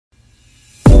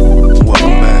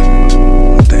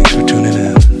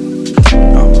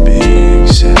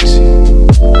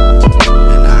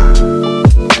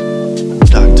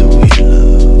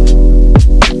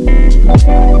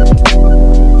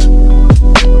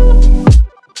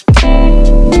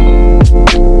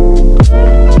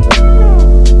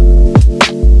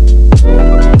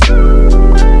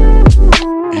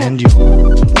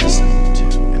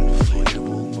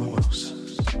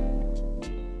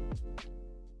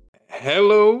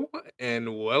Hello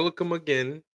and welcome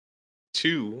again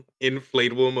to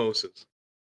Inflatable Mimosas.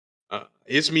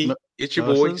 It's M- me, it's your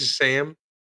boy Moses? Sam.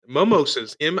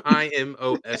 Mimosas, Mimosas,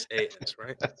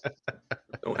 right?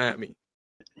 Don't at me.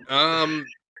 Um,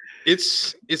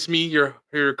 it's me, your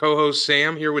co-host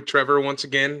Sam, here with Trevor once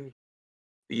again.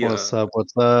 The What's up?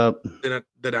 What's up? the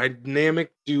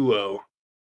dynamic duo.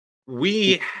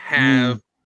 We have Mm,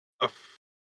 a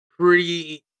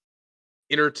pretty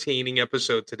entertaining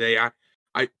episode today.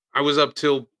 I was up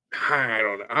till I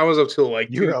don't know. I was up till like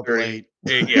you're up 2:30. late.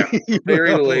 Yeah, You're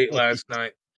very up late late. last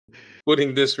night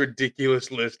putting this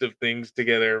ridiculous list of things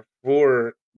together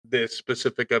for this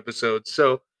specific episode.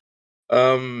 So,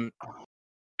 um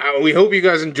we hope you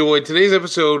guys enjoyed today's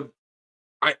episode.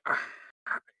 I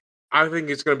I think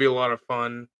it's going to be a lot of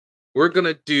fun. We're going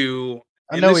to do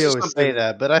I and know this we is always say something.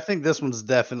 that, but I think this one's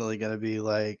definitely going to be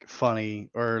like funny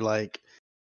or like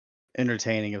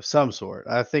entertaining of some sort.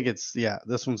 I think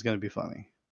this one's going to be funny.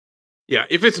 Yeah,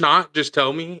 if it's not, just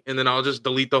tell me and then I'll just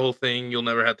delete the whole thing. You'll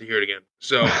never have to hear it again.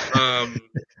 So,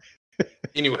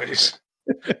 anyways,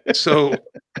 so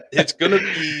it's going to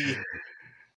be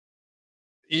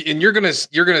and you're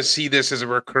gonna see this as a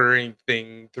recurring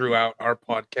thing throughout our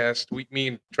podcast. Me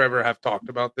and Trevor have talked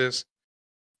about this.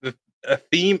 The a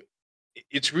theme.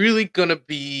 It's really gonna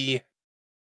be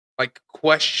like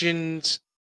questions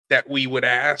that we would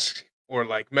ask or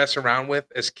like mess around with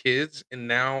as kids, and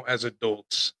now as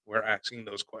adults, we're asking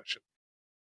those questions.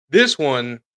 This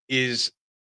one is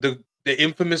the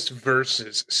infamous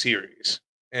verses series,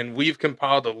 and we've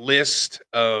compiled a list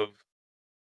of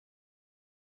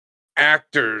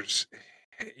actors,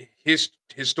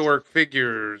 historic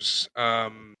figures,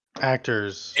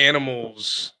 Actors.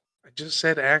 animals. I just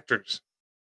said actors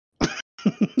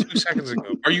 2 seconds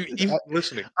ago. Are you even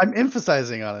listening? I'm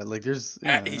emphasizing on it. Like there's,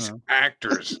 He's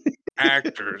actors,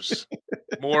 actors,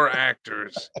 more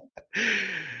actors,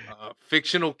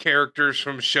 fictional characters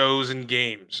from shows and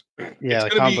games. yeah,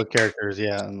 the comic book characters.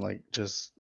 Yeah, and like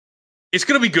just It's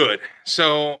gonna be good.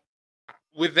 So,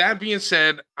 with that being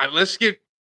said, let's get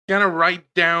kind of right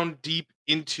down deep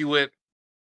into it.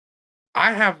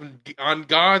 I have on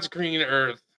God's green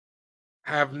earth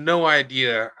have no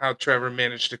idea how Trevor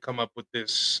managed to come up with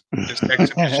this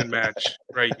exhibition match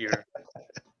right here.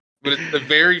 But it's the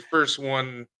very first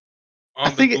one I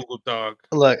on the think. Google Doc.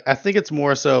 Look, I think it's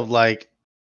more so of like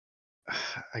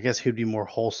I guess he'd be more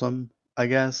wholesome, I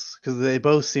guess, because they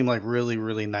both seem like really,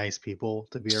 really nice people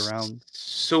to be around.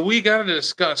 So we got to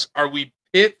discuss: are we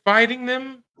pit fighting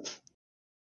them?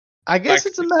 I guess Like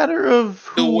it's a matter of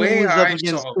the who way is up I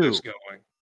against saw this who. going.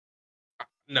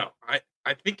 No,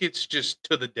 I think it's just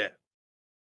to the death.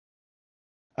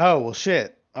 Oh well,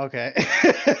 shit. Okay.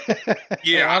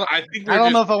 Yeah, Well, I think I we're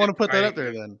don't know just if I want pit to put that up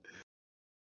fighting there them.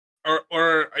 then.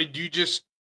 Or do you just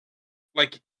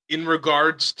like in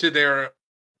regards to their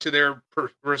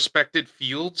respected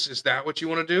fields? Is that what you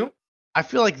want to do? I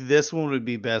feel like this one would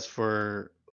be best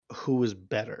for who is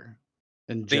better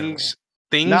in general. Things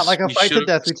Not things like a we fight to should have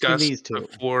death between discussed these two.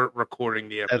 before recording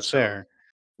the That's episode. fair.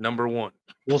 Number one.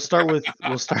 We'll start with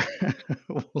we'll start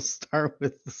we'll start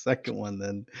with the second one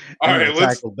then, All and right, we'll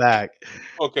tackle back.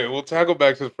 we'll tackle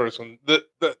back to the first one.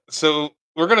 So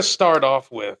we're gonna start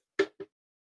off with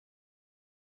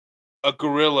a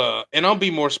gorilla, and I'll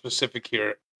be more specific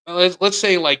here. Let's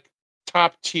say like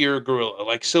top tier gorilla,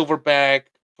 like silverback,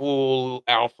 full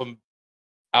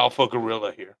alpha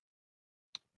gorilla here,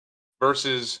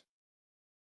 versus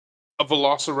a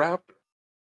velociraptor.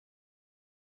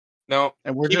 Now,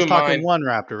 And we're keep just in talking mind, one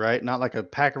raptor, right? Not like a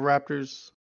pack of raptors.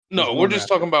 Just no, we're one just raptor.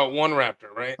 talking about one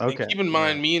raptor, right? And Okay. keep in Yeah.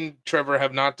 mind, me and Trevor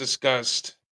have not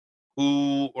discussed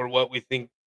who or what we think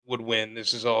would win.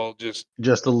 This is all just,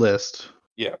 Just a list.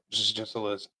 yeah, this is just a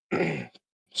list.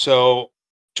 So,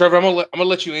 Trevor, I'm gonna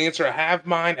let you answer. I have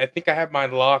mine. I think I have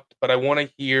mine locked, but I want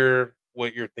to hear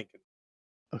what you're thinking.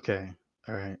 Okay.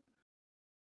 All right.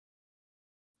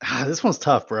 This one's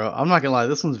tough, bro. I'm not gonna lie.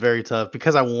 This one's very tough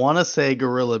because I want to say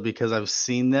gorilla because I've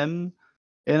seen them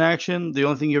in action. The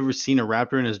only thing you've ever seen a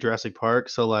raptor in is Jurassic Park.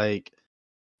 So like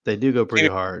they do go pretty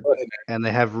Can't hard, even- and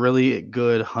they have really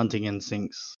good hunting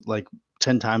instincts, like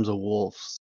 10 times a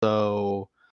wolf. So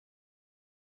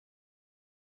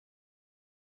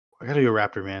I gotta go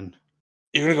raptor, man.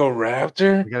 You're gonna go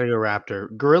raptor? I gotta go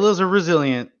raptor. Gorillas are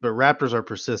resilient, but raptors are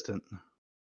persistent.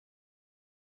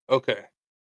 Okay,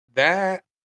 that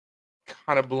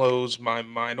kind of blows my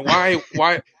mind. Why?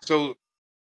 Why? So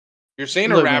you're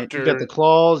saying a Look, man, you got the raptor?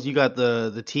 claws, you got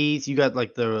the teeth, you got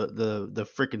like the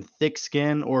freaking thick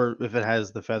skin, or if it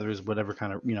has the feathers, whatever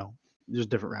kind of there's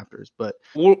different raptors. But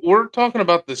We're talking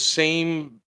about the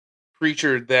same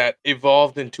creature that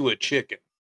evolved into a chicken.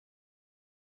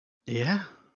 Yeah,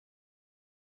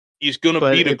 He's gonna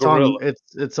but beat a gorilla.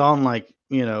 it's on like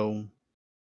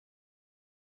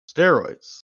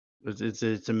steroids.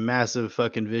 It's a massive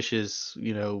fucking vicious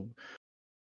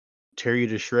tear you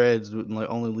to shreds and like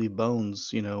only leave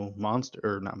bones. Monster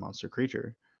or not monster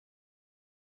creature.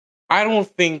 I don't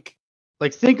think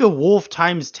Like think of wolf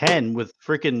times 10 with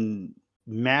freaking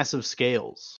massive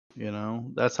scales.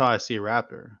 That's how I see a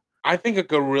raptor. I think a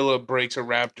gorilla breaks a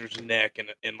raptor's neck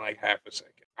in like half a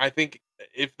second. I think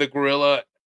if the gorilla,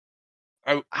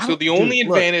 I so don't, the dude. only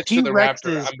Look, advantage to T the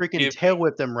raptor Rexes I'm freaking tail giving,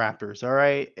 whip them raptors, all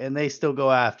right, and they still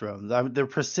go after them. They're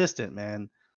persistent, man.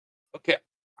 okay,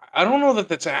 I don't know that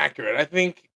that's accurate. I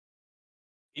think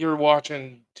you're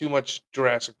watching too much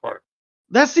Jurassic Park.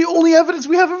 That's the only evidence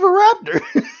we have of a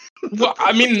raptor. Well,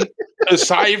 I mean,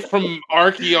 aside from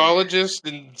archaeologists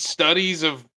and studies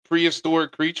of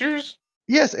prehistoric creatures,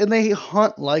 Yes, and they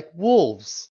hunt like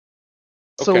wolves.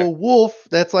 So okay, a wolf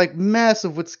that's like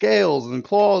massive with scales and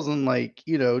claws and like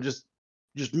just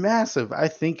massive. I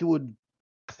think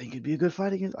it'd be a good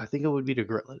fight against. I think it would be to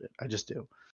gorilla. I just do.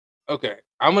 okay,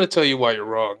 I'm gonna tell you why you're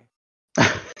wrong.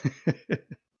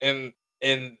 And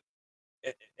and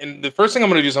and the first thing I'm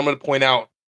gonna do is I'm gonna point out,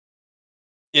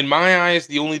 in my eyes,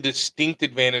 the only distinct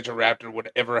advantage a raptor would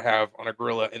ever have on a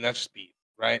gorilla, and that's speed,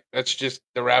 right? That's just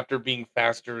the raptor being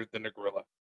faster than a gorilla.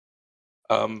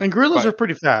 And gorillas are But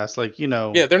pretty fast. Like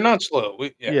yeah, they're not slow.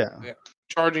 Yeah, yeah. yeah,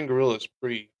 charging gorillas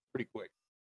pretty quick.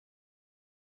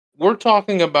 We're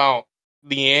talking about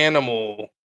the animal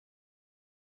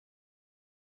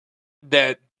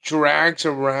that drags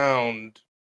around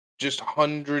just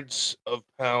hundreds of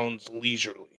pounds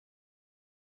leisurely,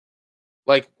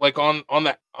 like on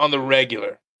the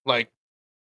regular. Like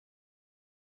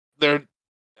they're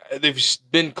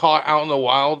been caught out in the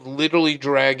wild, literally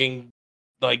dragging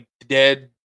like dead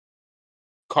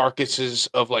carcasses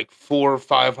of like 400 or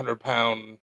 500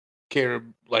 pound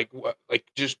carib, like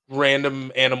just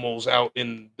random animals out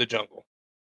in the jungle.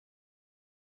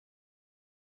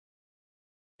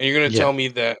 And you're gonna Yeah. tell me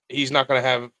that he's gonna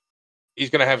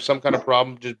have some kind of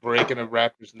problem just breaking a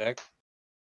raptor's neck?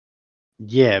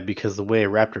 Yeah, because the way a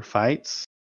raptor fights,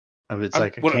 it's I'm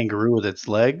like a what kangaroo with its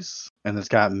legs, and it's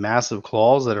got massive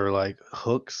claws that are like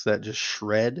hooks that just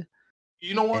shred.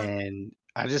 You know what? And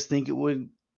I just think it would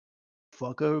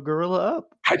fuck a gorilla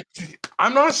up. I,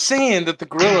 I'm not saying that the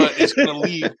gorilla is going to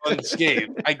leave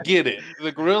unscathed. I get it.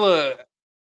 The gorilla,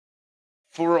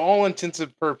 for all intents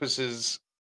and purposes,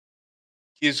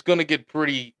 is going to get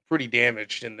pretty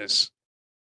damaged in this.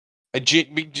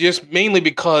 Just mainly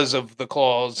because of the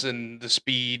claws and the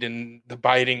speed and the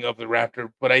biting of the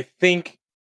raptor. But I think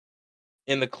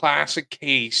in the classic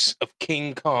case of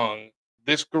King Kong,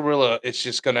 this gorilla is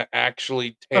just going to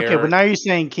actually Okay, but tear. now you're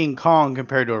saying King Kong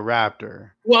compared to a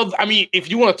raptor. Well, I mean, if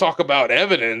you want to talk about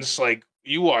evidence, like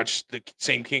you watched the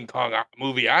same King Kong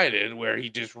movie I did, where he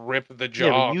just ripped the Yeah, but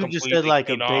jaw you just said completely like a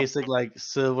clean off. basic like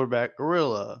silverback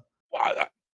gorilla. Wow,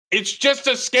 it's just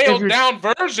a If scaled you're down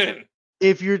version.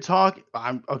 if you're talking,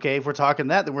 I'm okay. If we're talking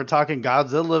that, then we're talking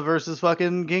Godzilla versus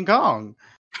fucking King Kong.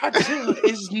 Godzilla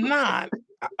is not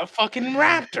a fucking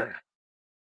raptor.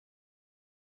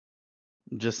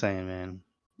 Just saying, man.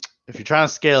 If you're trying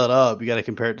to scale it up, you got to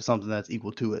compare it to something that's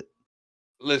equal to it.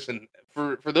 Listen,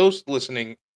 for those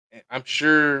listening, I'm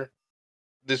sure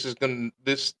these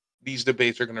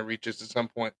debates are gonna reach us at some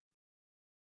point.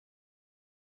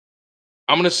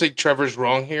 I'm gonna say Trevor's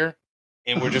wrong here,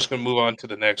 and we're just gonna move on to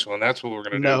the next one. That's what we're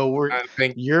gonna do. No, I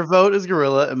think your vote is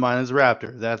gorilla and mine is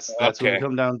raptor. That's what we okay,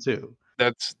 come down to.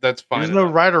 that's There's fine no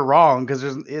enough. right or wrong because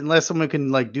there's unless someone can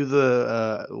like do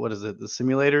the what is it, the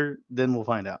simulator, then we'll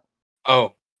find out.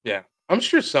 Oh, yeah. I'm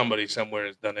sure somebody somewhere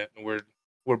has done it, and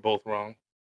we're both wrong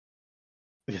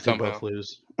I guess we both somehow.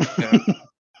 lose. Yeah.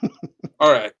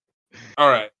 All right. All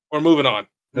right. We're moving on.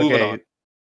 Moving Okay, on.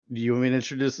 do you want me to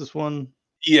introduce this one?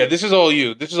 Yeah, this is all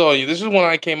you. This is all you. This is one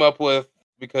I came up with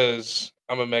because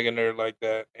I'm a mega nerd like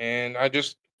that, and I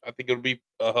think it'll be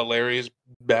a hilarious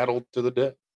battle to the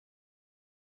death.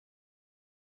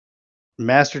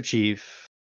 Master Chief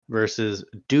versus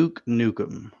Duke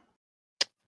Nukem.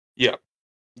 Yeah.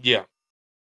 Yeah.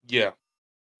 Yeah.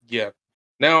 Yeah.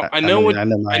 Now I know my I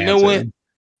know answer. what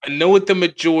I know what the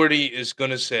majority is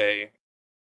gonna say.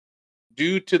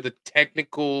 Due to the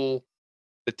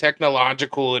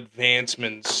technological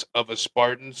advancements of a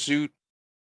Spartan suit,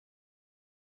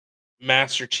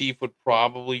 Master Chief would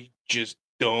probably just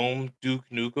dome Duke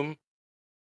Nukem.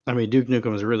 I mean, Duke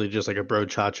Nukem is really just like a bro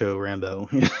chacho Rambo.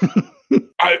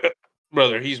 I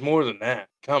brother, he's more than that.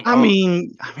 Come I on.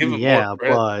 mean, I Give mean, him more yeah,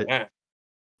 credit but than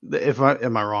that. if I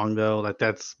am I wrong though? Like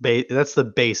that's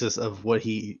the basis of what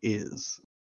he is.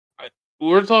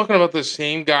 we're talking about the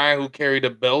same guy who carried a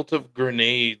belt of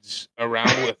grenades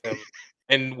around with him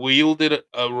and wielded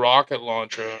a rocket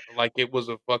launcher like it was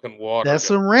a fucking water That's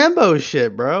gun. some Rambo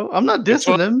shit, bro. I'm not That's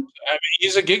what dissing him. I mean,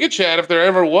 he's a Giga Chad if there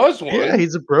ever was Yeah, one.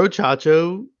 he's a bro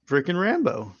chacho freaking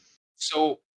Rambo.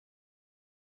 So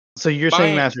So you're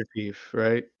saying my Master Chief,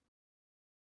 right?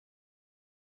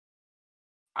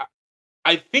 I,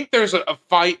 I think there's a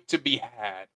fight to be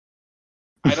had.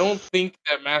 I don't think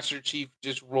that Master Chief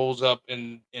just rolls up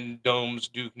and domes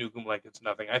Duke Nukem like it's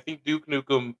nothing. I think Duke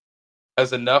Nukem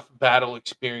has enough battle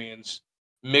experience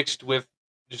mixed with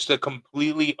just a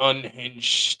completely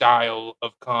unhinged style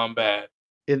of combat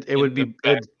It in would the be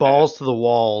back it's path. balls to the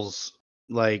walls.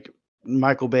 Like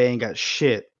Michael Bay ain't got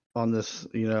shit on this.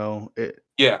 You know,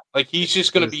 Yeah, like he's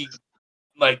just gonna it's be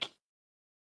like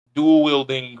dual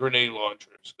wielding grenade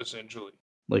launchers essentially.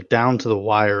 like down to the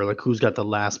wire. Like who's got the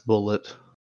last bullet?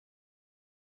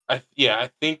 I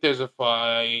think there's a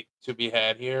fight to be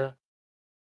had here.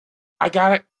 I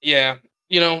got it. Yeah,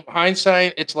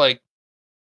 hindsight, it's like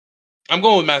I'm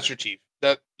going with Master Chief.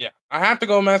 I have to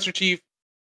go with Master Chief,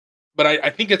 but I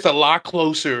think it's a lot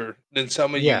closer than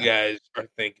some of you Yeah, guys are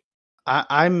thinking.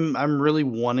 I'm really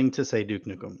wanting to say Duke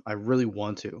Nukem. I really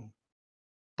want to,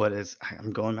 but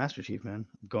I'm going Master Chief, man.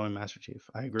 I'm going Master Chief.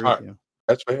 I agree All with right, you.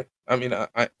 that's fair. I mean, I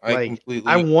Like I completely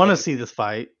want to understand. see this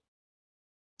fight.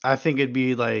 I think it'd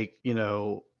be like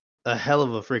a hell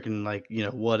of a freaking like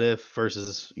what if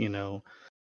versus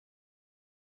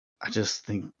I just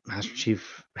think Master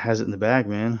Chief has it in the bag,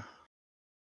 man.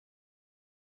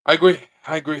 I agree.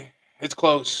 I agree. It's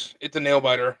close. It's a nail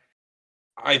biter.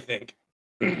 I think.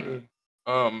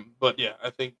 But yeah,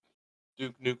 I think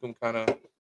Duke Nukem kind of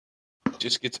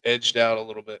just gets edged out a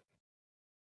little bit.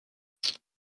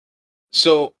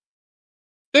 So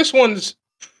this one's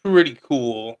pretty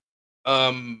cool.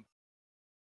 Um,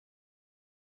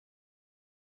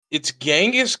 it's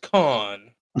Genghis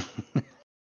Khan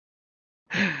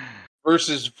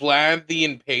versus Vlad the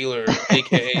Impaler,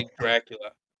 aka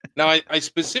Dracula. Now, I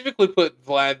specifically put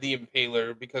Vlad the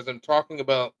Impaler because I'm talking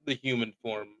about the human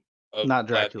form of Not Vlad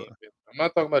the Dracula. Impaler. I'm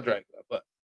not talking about Dracula, but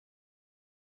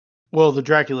Well, the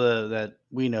Dracula that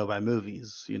we know by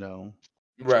movies,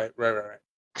 right.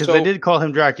 because they So did call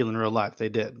him Dracula in real life. They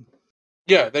did.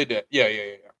 yeah, they did. Yeah.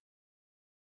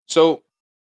 So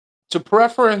to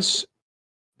preference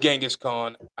Genghis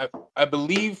Khan, I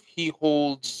believe he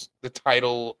holds the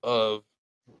title of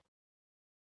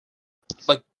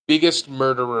like biggest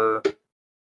murderer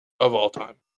of all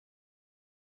time.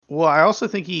 Well, I also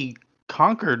think he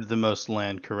conquered the most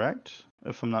land, correct?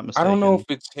 If I'm not I don't know if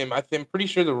mistaken. it's him. I'm pretty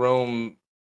sure the Rome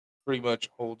pretty much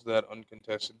holds that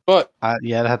uncontested. But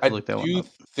Yeah, I'd have to I look that one do up.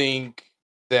 think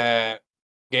that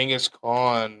Genghis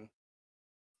Khan,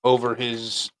 over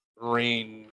his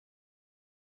reign,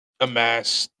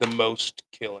 amassed the most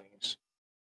killings.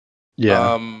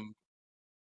 Yeah. Um,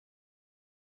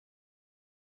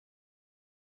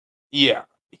 yeah,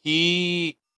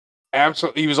 he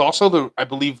absolutely. He was also I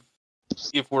believe,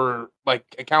 if we're like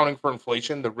accounting for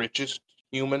inflation, the richest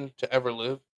human to ever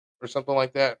live, or something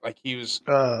like that. Like he was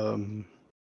Um,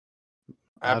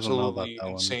 I don't know about absolutely that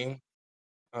one. insane.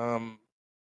 Um,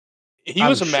 he I'm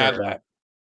was a mad sure. lad.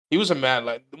 He was a mad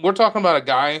lad. We're talking about a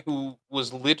guy who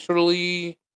was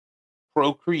literally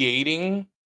procreating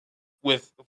with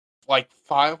like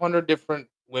 500 different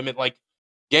women. Like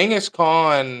Genghis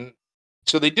Khan.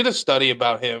 So they did a study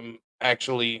about him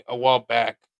actually a while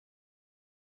back,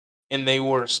 and they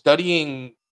were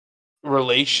studying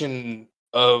relation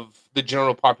of the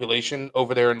general population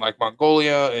over there in like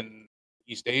Mongolia and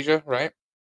East Asia, right?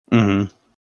 Hmm.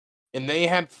 And they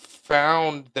had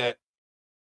found that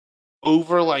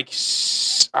over like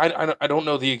I don't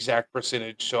know the exact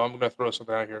percentage, so I'm gonna throw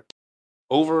something out here.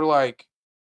 Over like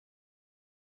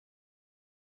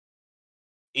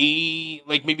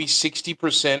like maybe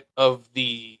 60% of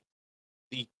the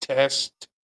test,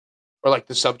 or like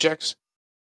the subjects,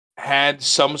 had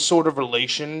some sort of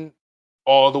relation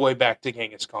all the way back to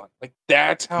Genghis Khan. Like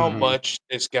that's how Hmm. much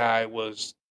this guy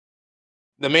was.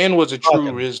 The man was a Fuck true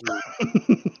him.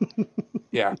 Rizlu.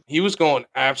 Yeah, he was going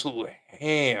absolutely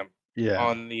ham Yeah.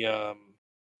 on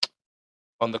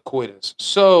the coitus.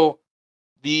 So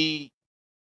the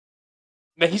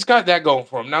now he's got that going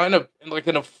for him. Now in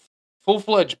a full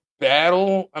fledged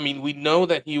battle, I mean, we know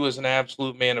that he was an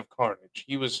absolute man of carnage.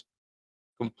 He was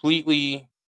completely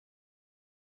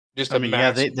just I a mean, yeah,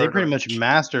 mass they pretty murderer. much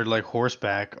mastered like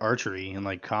horseback archery and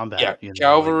like Yeah, combat. Like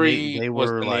cavalry they was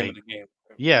were the name of like the game.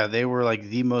 yeah, they were like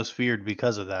the most feared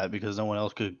because of that because no one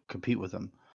else could compete with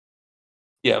them.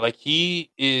 Yeah, like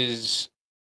he is.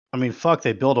 I mean, fuck,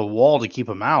 they built a wall to keep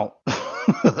him out.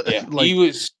 Yeah, he Like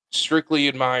was. strictly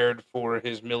admired for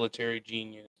his military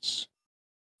genius.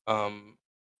 Um,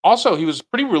 Also, he was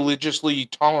pretty religiously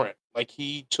tolerant. Like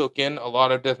he took in a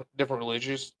lot of different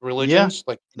religious Yeah, religions.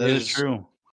 Like that is true.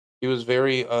 he was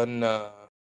very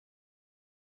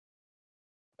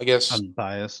I guess,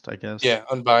 Unbiased, I guess. yeah,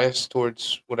 unbiased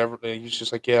towards whatever. He's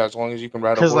just like, yeah, as long as you can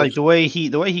ride a Because like horse.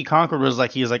 the way he conquered was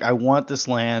like he's like, I want this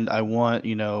land, I want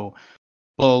blah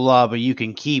blah blah, but you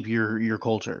can keep your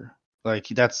culture. Like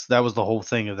that was the whole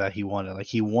thing of that he wanted. Like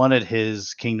he wanted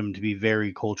his kingdom to be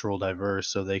very cultural diverse,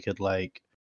 so they could like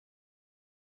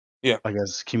Yeah, I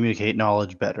guess communicate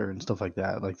knowledge better and stuff like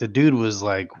that. Like the dude was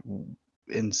like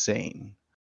insane.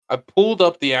 I pulled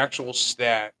up the actual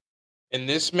stat, and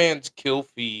this man's kill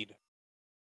feed,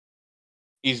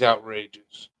 he's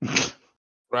outrageous,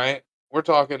 right? We're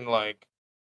talking like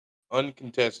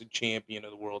uncontested champion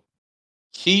of the world.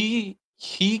 He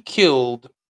killed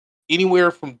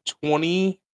anywhere from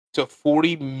 20 to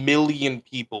 40 million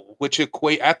people, which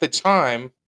equate at the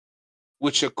time,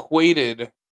 which equated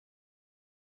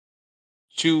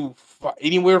to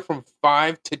anywhere from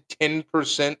 5 to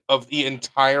 10% of the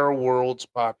entire world's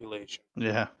population.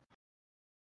 Yeah.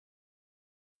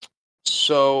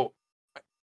 So,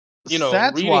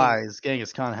 Stats reading, wise,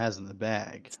 Genghis Khan has in the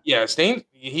bag. yeah, Stain,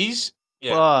 he's,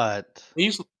 yeah, But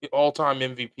he's the all-time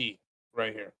MVP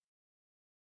right here.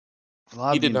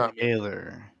 He did Vladimir not miss.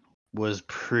 Taylor was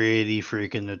pretty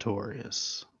freaking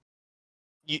notorious.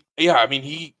 Yeah, I mean,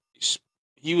 he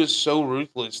was so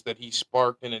ruthless that he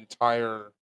sparked an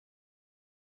entire,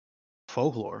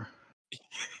 Folklore.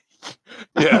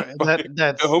 yeah, that fucking, the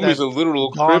that's homie's that's a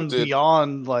literal gone cryptid.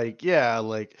 beyond like yeah,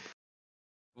 like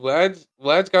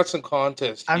Vlad's got some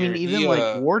contest I mean here. even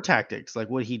like war tactics, like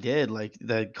what he did, like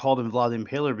that called him Vladimir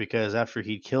Impaler because after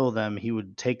he'd kill them, he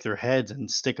would take their heads and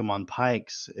stick them on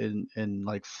pikes and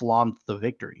like flaunt the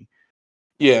victory.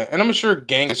 Yeah, and I'm sure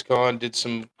Genghis Khan did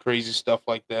some crazy stuff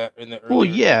like that in the Well,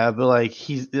 earlier days. yeah, but like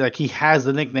he has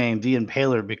the nickname the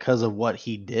Impaler because of what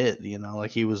he did, like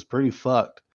he was pretty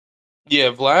fucked. Yeah,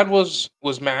 Vlad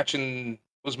was matching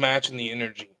the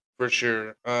energy for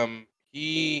sure.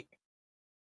 He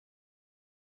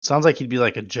Sounds like he'd be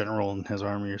like a general in his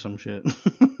army or some shit.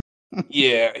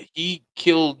 yeah, he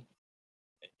killed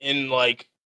in like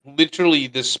literally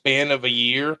the span of a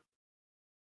year,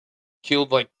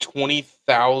 killed like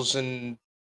 20,000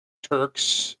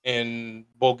 Turks and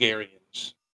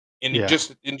Bulgarians Yeah.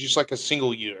 in just like a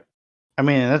single year.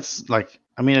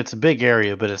 It's a big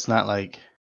area, but it's not like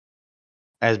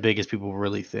as big as people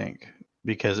really think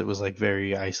because it was like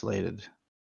very isolated.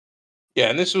 Yeah,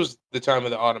 and this was the time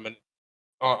of the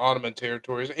Ottoman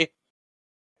territories.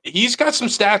 He's got some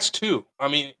stats too. I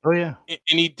mean, Oh yeah.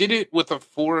 and he did it with a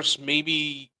force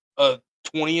maybe a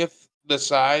 20th the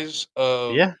size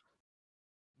of Yeah.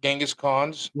 Genghis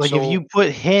Khan's. Like if So you put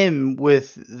him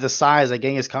with the size that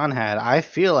Genghis Khan had, I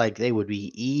feel like they would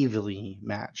be evenly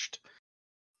matched.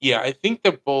 yeah, I think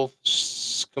they're both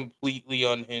completely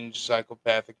unhinged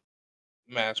psychopathic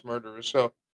mass murderers.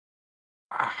 So,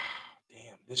 ah,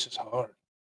 damn, this is hard.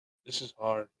 This is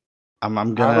hard. I'm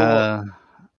I'm I don't know. gonna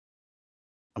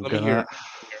I'm Let me hear gonna it.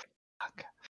 Let me hear it.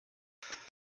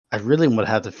 I really would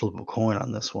have to flip a coin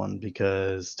on this one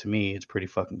because to me it's pretty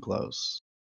fucking close.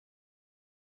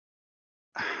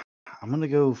 I'm gonna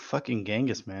go fucking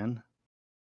Genghis, man.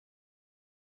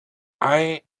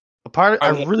 I I I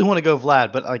really want to go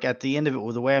Vlad, but like at the end of it,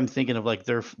 with the way I'm thinking of like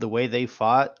the way they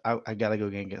fought, I gotta go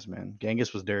Genghis, man.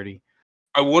 Genghis was dirty.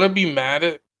 I want to be mad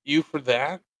at you for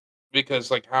that because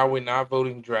like how are we not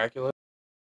voting Dracula,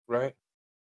 right?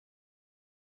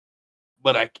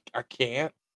 But I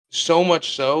can't. So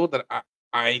much so that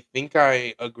I think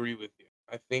I agree with you.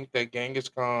 I think that Genghis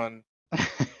Khan.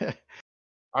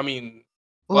 I mean,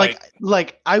 like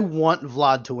like I want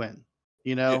Vlad to win,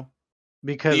 you yeah, know,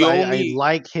 because the I only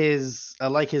like his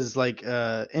like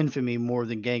infamy more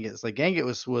than Genghis. Like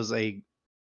Genghis was a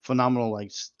phenomenal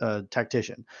like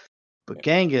tactician, but yeah,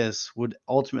 Genghis would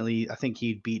ultimately I think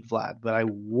he'd beat Vlad, but I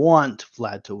want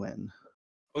Vlad to win.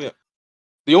 oh yeah,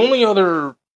 the only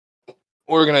other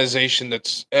organization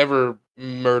that's ever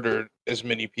murdered as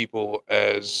many people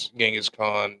as Genghis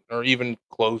Khan, or even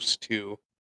close to,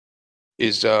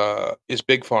 is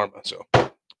Big Pharma. So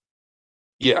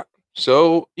yeah,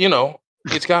 so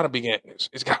it's got to be Genghis.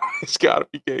 It's got to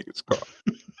be Genghis Khan.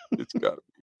 It's got to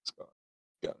be Genghis Khan.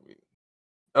 Got to be.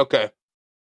 Okay.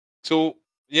 So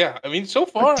yeah, I mean, so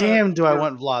But far, damn, do I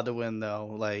want Vlad to win though?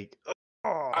 Like,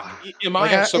 oh, am I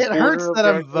a it hurts supporter of that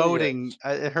I'm Dracula? voting.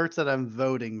 Yes, It hurts that I'm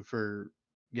voting for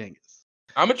Genghis.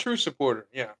 I'm a true supporter.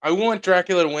 Yeah, I want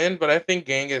Dracula to win, but I think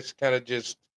Genghis kind of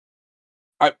just,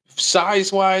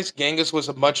 size wise, Genghis was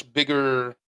a much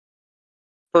bigger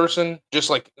person, just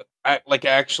like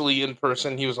actually in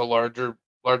person. He was a larger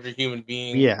human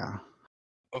being. Yeah.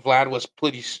 Vlad was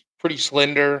pretty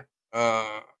slender.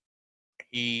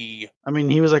 He I mean,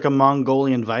 he was like a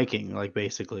Mongolian Viking, like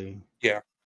basically. Yeah,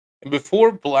 and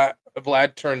before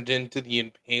Vlad turned into the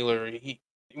Impaler,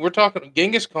 we're talking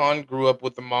Genghis Khan grew up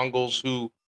with the Mongols who,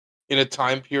 in a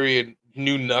time period,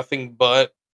 knew nothing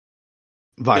but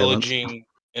Violence. pillaging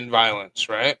and violence,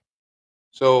 right?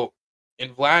 So,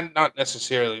 and Vlad, not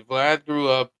necessarily. Vlad grew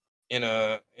up in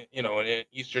in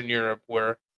Eastern Europe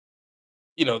where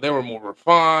they were more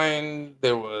refined.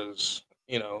 There was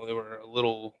they were a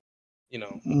little you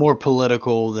know More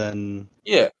political than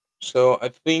yeah. So I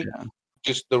think yeah.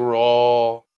 just the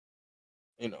raw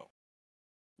you know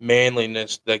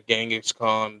manliness that Genghis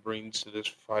Khan brings to this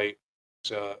fight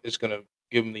is gonna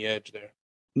give him the edge there.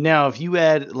 Now, if you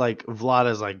add like Vlad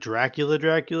as like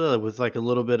Dracula with like a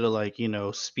little bit of like,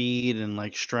 speed and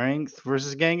like strength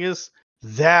versus Genghis,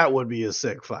 that would be a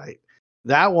sick fight.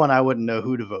 That one I wouldn't know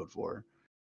who to vote for.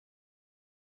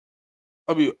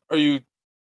 I mean, are you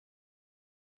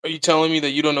telling me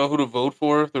that you don't know who to vote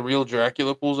for if the real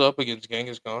Dracula pulls up against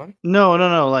Genghis Khan? No, no,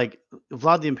 no. Like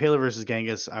Vlad the Impaler versus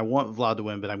Genghis, I want Vlad to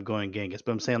win, but I'm going Genghis.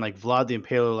 But I'm saying like Vlad the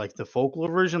Impaler, like the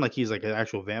folklore version, like he's like an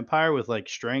actual vampire with like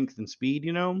strength and speed.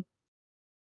 Yeah,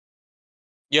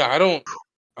 I That don't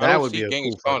would be see a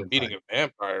Genghis cool Khan fucking beating fight. a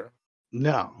vampire.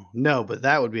 No, no, but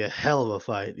that would be a hell of a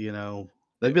fight. Yeah,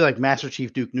 That'd be like Master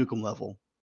Chief Duke Nukem level.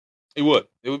 it would.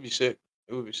 It would be sick.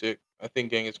 It would be sick. I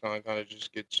think Genghis Khan kind of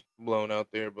just gets blown out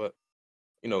there, but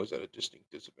he's at a distinct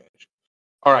disadvantage.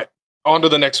 All right, on to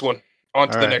the next one. On All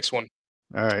to the right. next one.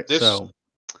 All right. This. So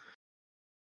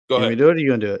Go you want me ahead. to do it or you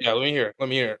gonna Yeah, let me hear it. Let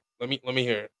me hear it. Let me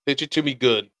hear it. Pitch it to me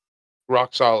good.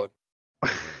 Rock solid. do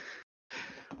it?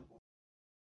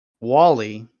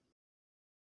 Wally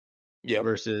Yep.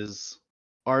 versus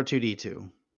R2D2.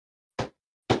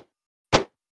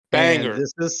 And Banger.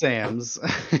 this is Sam's.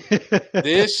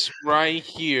 This right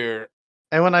here.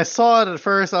 And when I saw it at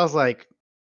first, I was like,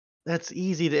 that's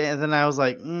easy to, and then I was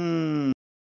like,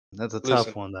 that's a tough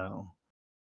Listen, one though.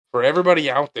 for everybody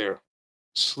out there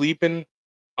sleeping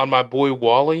on my boy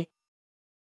Wally,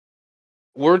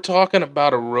 we're talking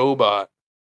about a robot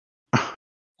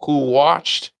who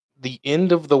watched the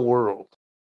end of the world,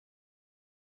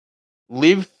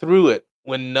 lived through it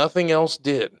when nothing else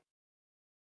did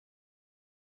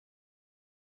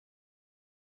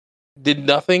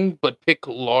nothing but pick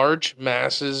large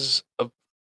masses of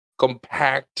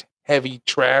compact, heavy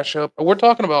trash up. We're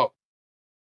talking about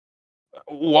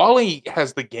Wally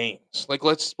has the games. Like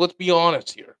let's be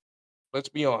honest here. Let's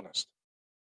be honest.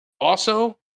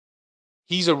 Also,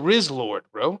 he's a Riz Lord,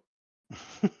 bro.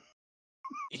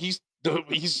 He's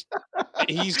he's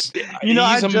he's I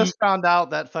he's a just found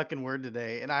out that fucking word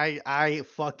today, and I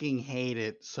fucking hate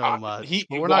it so much. he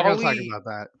But we're not gonna talk Wally about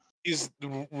that. is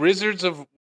the Wizards of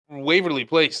Waverly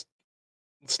Place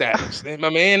status. And my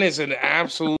man is an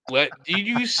absolute. Did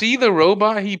you see the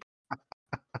robot?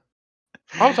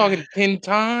 I'm talking 10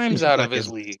 times He's out of his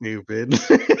fucking league. stupid.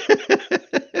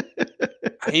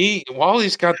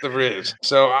 Wally's got the Riz.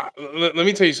 So let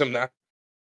me tell you something.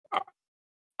 I,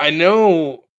 I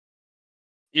know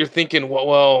you're thinking,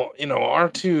 well, R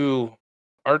two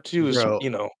is, Bro,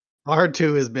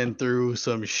 R2 has been through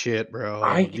some shit, bro.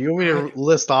 I Do you want me I to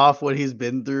list off what he's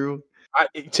been through? I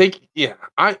take yeah.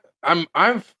 I've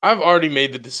already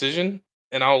made the decision,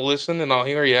 and I'll listen and I'll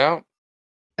hear you out.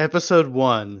 Episode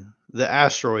 1, the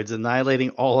asteroids annihilating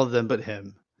all of them but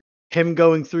him. Him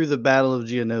going through the Battle of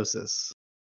Geonosis.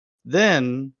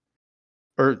 Then,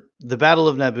 or the Battle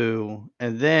of Naboo,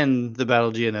 and then the Battle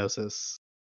of Geonosis.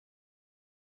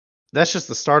 That's just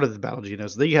the start of the Battle of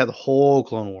Geonosis. Then you had the whole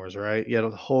Clone Wars, right? You had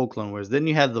the whole Clone Wars. Then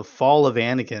you had the fall of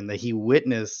Anakin that he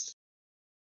witnessed,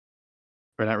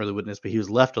 or not really witnessed, but he was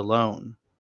left alone.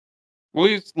 Well,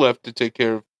 he's left to take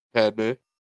care of Padme.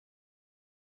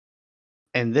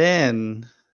 And then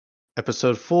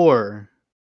episode 4,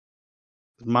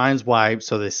 his mind's wiped,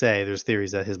 so they say. There's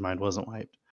theories that his mind wasn't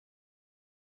wiped.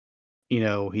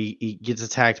 He gets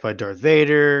attacked by Darth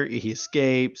Vader, he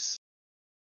escapes,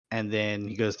 and then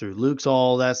he goes through Luke's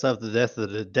all that stuff, the death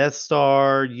of the Death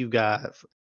Star. You got,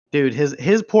 dude,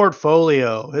 his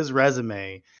portfolio, his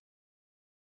resume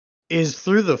is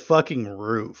through the fucking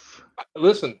roof.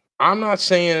 Listen, I'm not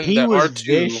saying He that was R2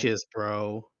 vicious,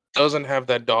 bro. doesn't have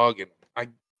that dog in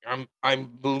him. I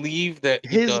believe that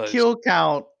he His does. kill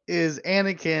count is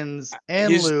Anakin's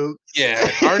and His Luke's Yeah,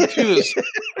 R2 is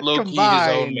low key his own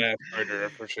combined. mass murderer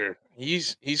for sure.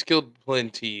 He's killed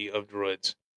plenty of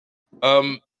droids.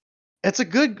 Um, It's a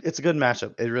good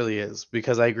matchup. It really is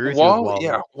because I agree with you with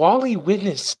Wally. Wally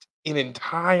witnessed an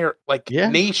entire Yeah,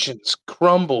 nations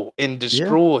crumble and yeah,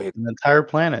 destroyed, an entire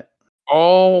planet.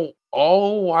 all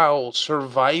while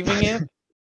surviving it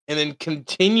and then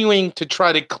continuing to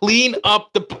try to clean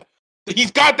up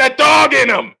he's got that dog in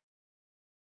him.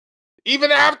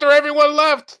 Even after everyone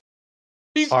left,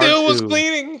 he still was R2,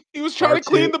 cleaning. He was trying to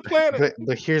clean R2, the planet.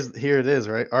 but here it is,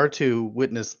 right? R2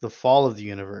 witnessed the fall of the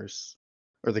universe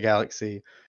or the galaxy,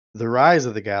 the rise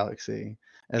of the galaxy,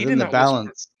 and He did not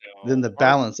whisper. then No, the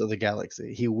balance of the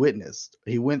galaxy. He witnessed.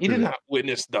 He went he did through it. not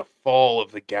witness the fall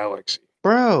of the galaxy.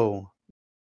 Bro,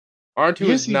 R2 yes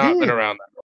has he not been did. around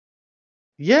that.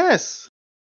 Yes.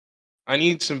 I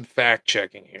need some fact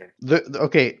checking here.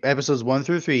 Okay, episodes 1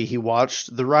 through 3, he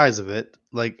watched the rise of it,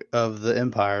 like of the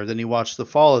empire, then he watched the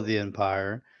fall of the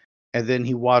empire, and then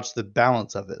he watched the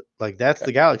balance of it. Like that's Okay.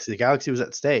 the galaxy. The galaxy was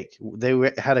at stake.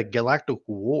 Had a galactic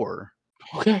war.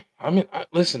 Okay. I mean,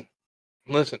 listen.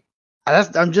 That's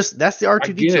the I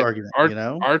R2 get D2 it. argument, R you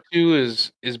know?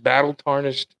 R2 is battle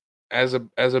tarnished as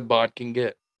a bot can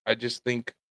get. I just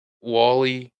think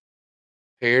Wally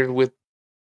paired with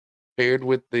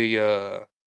the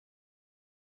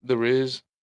Riz,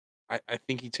 I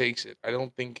think he takes it. I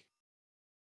think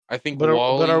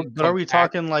Wally Are we compacts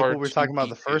talking like what we're talking about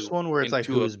the first R2D2 one where it's like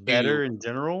into a who's better cube, in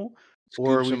general,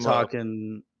 or scoops him up.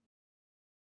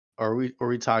 are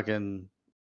we talking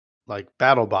like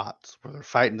battle bots where they're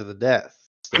fighting to the death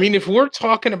I mean, still? if we're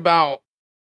talking about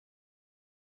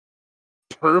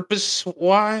purpose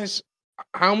wise,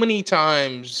 how many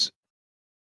times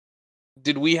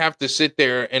did we have to sit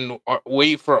there and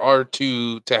wait for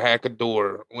R2 to hack a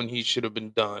door when he should have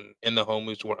been done and the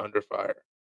homies were under fire?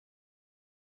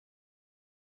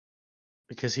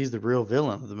 Because he's the real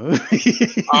villain of the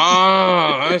movie.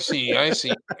 Ah, I see.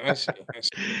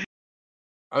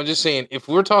 I'm just saying, if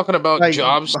we're talking about Like,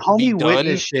 jobs to be homie done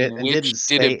witnessed and shit and which didn't did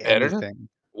say it better, anything.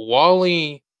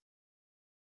 Wally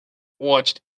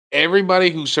watched everybody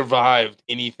who survived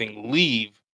anything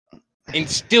leave and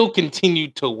still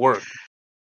continued to work.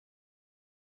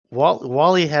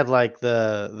 Wally had like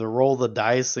the roll the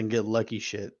dice and get lucky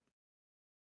shit.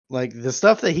 Like the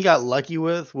stuff that he got lucky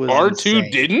with was R2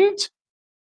 insane. didn't?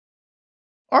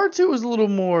 R2 was a little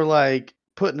more like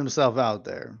putting himself out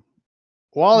there.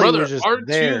 Wally Brother, was just R2,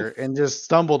 there and just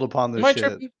stumbled upon am this I shit.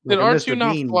 tripping? Did Like a R2 Mr.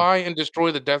 not Bean. fly and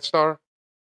destroy the Death Star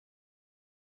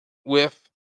with?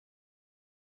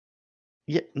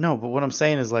 Yeah, no, but what I'm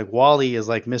saying is like Wally is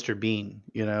like Mr. Bean,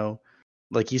 you know?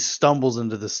 Like he stumbles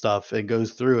into this stuff and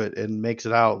goes through it and makes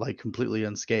it out like completely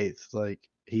unscathed. Like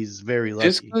he's very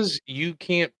Just lucky. because you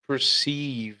can't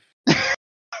perceive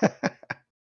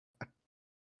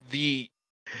the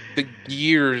the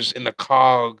gears and the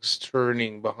cogs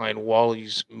turning behind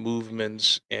Wally's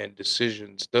movements and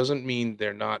decisions doesn't mean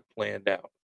they're not planned out.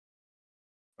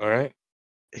 All right?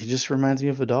 He just reminds me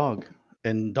of a dog.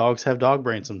 And dogs have dog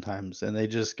brains sometimes and they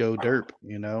just go derp,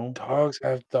 you know? Dogs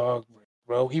have dog brain,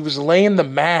 bro. He was laying the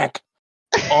Mac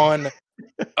on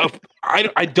a.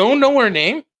 I don't know her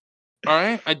name. All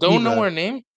right? I don't know Eva. her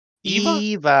name. Eva?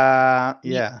 Eva.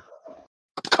 E- Yeah.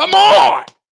 Come on!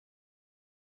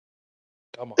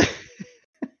 Come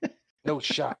on. No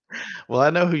shot. Well, I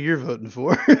know who you're voting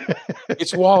for.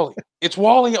 It's Wally. It's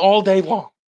Wally all day long.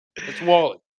 It's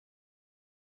Wally.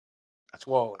 It's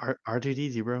Wally.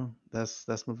 R2D2, bro. That's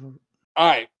my vote. All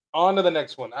right, on to the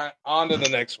next one. On to the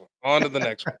next one. On to the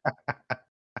next one.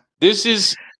 This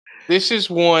is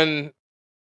one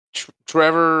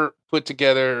Trevor put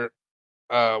together.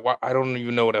 I don't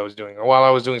even know what I was doing while I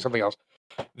was doing something else.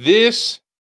 This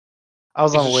I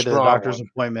was on is my a way to the strong doctor's one.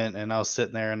 appointment and I was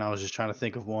sitting there and I was just trying to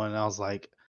think of one and I was like,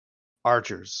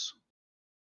 archers.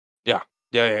 Yeah,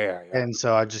 yeah. And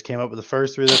so I just came up with the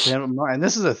first three that came up. And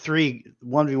this is a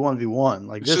 1v1v1.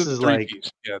 Like This this is is three like,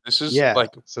 piece. Yeah, this is yeah.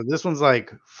 like So this one's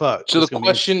like, fuck. so. This is gonna be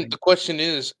interesting. The question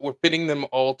is, we're pitting them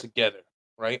all together,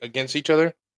 right, against each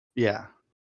other. Yeah.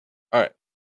 All right,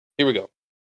 here we go.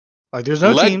 Like there's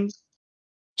no Leg, teams.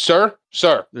 sir,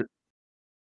 sir, There-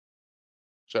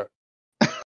 sir.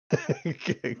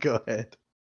 Go ahead.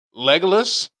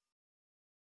 Legolas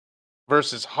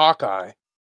versus Hawkeye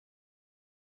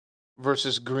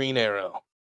versus Green Arrow.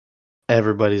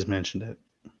 Everybody's mentioned it.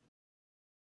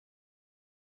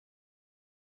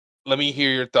 Let me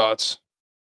hear your thoughts.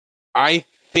 I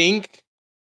think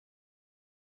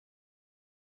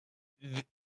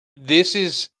this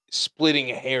is splitting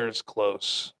hairs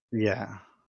close. Yeah.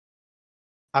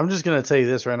 I'm just gonna tell you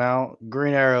this right now.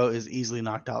 Green Arrow is easily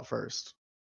knocked out first.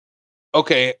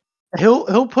 Okay,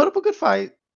 He'll put up a good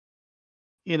fight.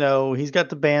 You know, he's got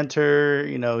the banter,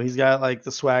 you know, he's got like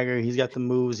the swagger, he's got the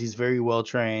moves, he's very well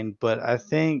trained, but I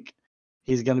think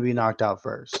he's gonna be knocked out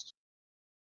first.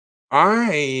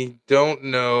 I don't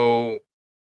know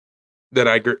that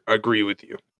I agree with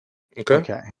you. Okay,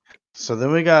 Okay. So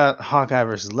then we got Hawkeye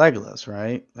versus Legolas,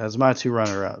 right? That's my two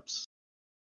runner-ups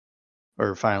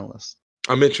or finalists.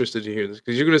 I'm interested to hear this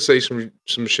because you're gonna say some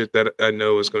shit that I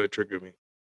know is gonna trigger me.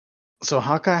 So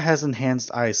Hawkeye has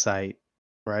enhanced eyesight,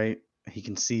 right? He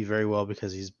can see very well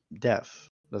because he's deaf.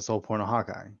 That's the whole point of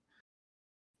Hawkeye.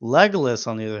 Legolas,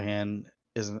 on the other hand,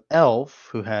 is an elf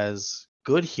who has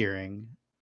good hearing,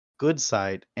 good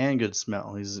sight, and good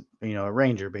smell. He's, a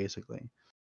ranger basically.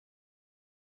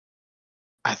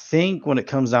 I think when it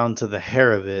comes down to the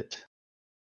hair of it,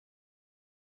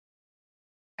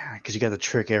 because you got the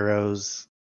trick arrows.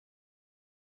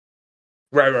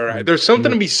 Right. You, There's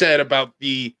something you to be said about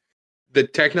the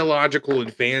technological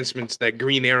advancements that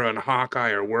Green Arrow and Hawkeye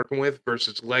are working with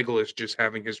versus Legolas just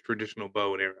having his traditional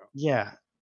bow and arrow. yeah,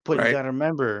 but you Right. got to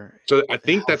remember So I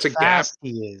think how that's a gap fast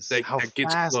he is. that How that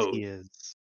gets fast closed. he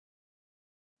is.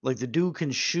 Like the dude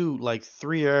can shoot like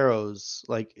 3 arrows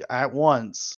like at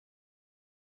once,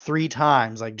 3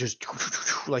 times, like just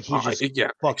like he's just Yeah,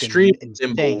 extreme fucking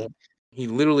nimble. insane. He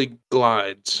literally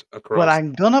glides But across.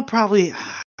 I'm gonna probably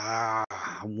I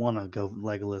wanna go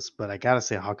Legolas, but I gotta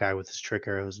say Hawkeye with his trick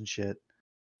arrows and shit.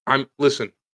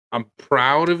 Listen. I'm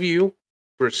proud of you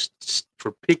for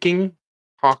picking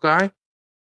Hawkeye.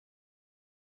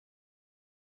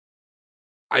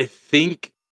 I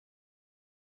think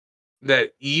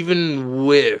that even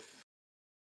with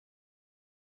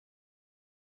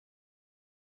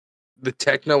the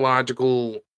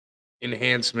technological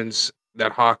enhancements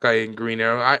that Hawkeye and Green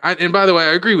Arrow, and by the way,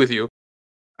 I agree with you.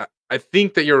 I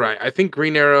think that you're right. I think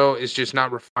Green Arrow is just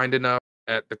not refined enough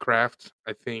at the craft.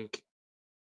 I think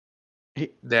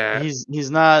He that he's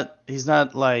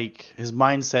not like his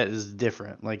mindset is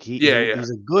different. Like yeah, he's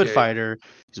a good yeah, fighter,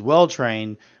 he's well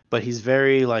trained, but he's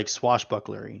very like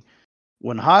swashbucklery.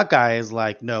 When Hawkeye is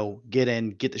like, no, get in,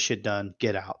 get the shit done,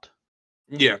 get out.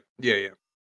 yeah.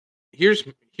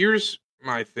 Here's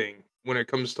my thing when it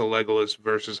comes to Legolas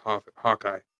versus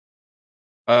Hawkeye.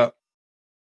 Uh,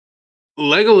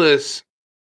 Legolas,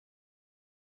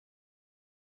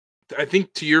 I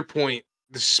think to your point,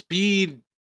 the speed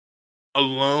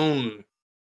alone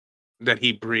that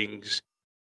he brings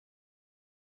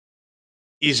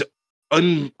is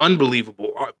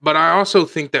unbelievable. But I also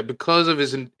think that because of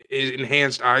his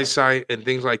enhanced eyesight and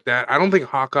things like that, I don't think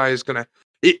Hawkeye is gonna.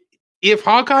 It, if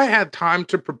Hawkeye had time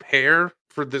to prepare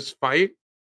for this fight,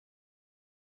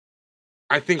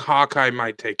 I think Hawkeye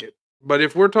might take it. But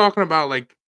if we're talking about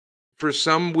like for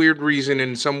some weird reason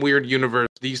in some weird universe,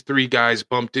 these three guys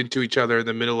bumped into each other in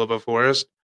the middle of a forest,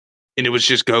 and it was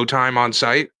just go time on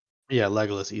site. Yeah,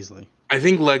 Legolas easily. I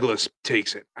think Legolas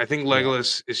takes it. I think Yeah.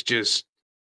 Legolas is just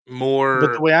But the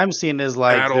more way I'm seeing is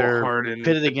like battle they're hardened.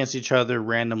 pitted against each other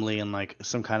randomly in like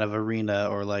some kind of arena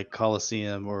or like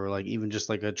coliseum or like even just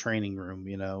like a training room,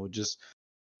 just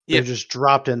Yeah, they're just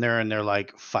dropped in there and they're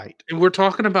like fight. and we're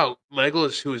talking about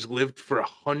Legolas, who has lived for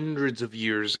hundreds of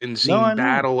years and No, seen I know.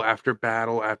 battle after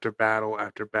battle after battle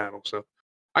after battle. So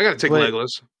I gotta take But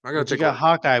Legolas. I gotta but you take got Legolas.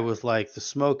 Hawkeye with like the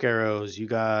smoke arrows, you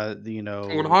got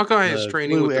When Hawkeye is the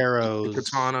training glue with the arrows.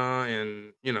 katana,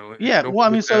 and Yeah, don't well, I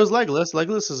forget mean, so that. is Legolas.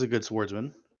 Legolas is a good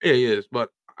swordsman. Yeah, he is.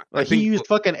 But I Like he think used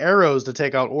fucking arrows to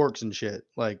take out orcs and shit.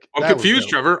 Like I'm that was confused,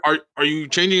 dope. Trevor. Are you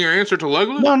changing your answer to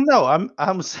Legolas? No.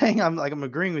 I'm saying I'm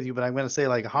agreeing with you, but I'm gonna say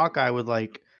like Hawkeye with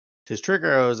like his trick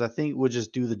arrows, I think would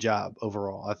just do the job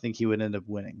overall. I think he would end up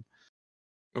winning.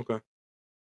 Okay,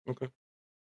 okay.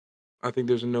 I think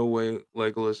there's no way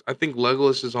Legolas. I think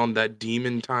Legolas is on that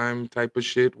demon time type of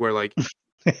shit where like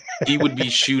he would be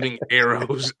shooting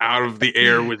arrows out of the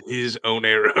air with his own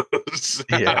arrows.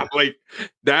 Yeah. Like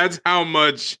that's how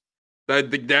much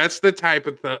that's the type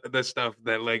of the stuff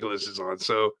that Legolas is on.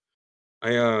 So I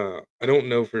don't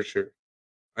know for sure.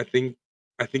 I think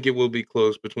I think it will be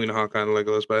close between Hawkeye and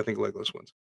Legolas, but I think Legolas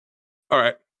wins. All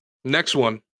right. Next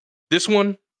one. This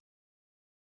one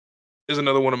is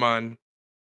another one of mine.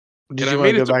 Did And I you want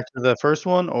to made go it to back to the first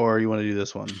one or you want to do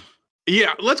this one?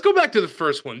 yeah, let's go back to the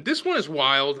first one. This one is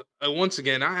wild. Once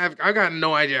again, I got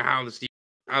no idea how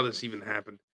this even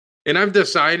happened. And I've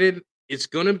decided it's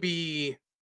gonna be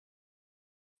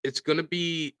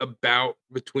about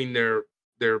between their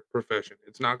profession.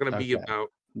 It's not gonna be Okay.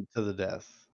 about To the death.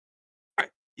 I,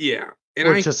 yeah. And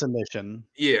Or to submission.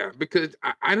 yeah, because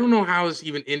I don't know how this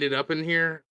even ended up in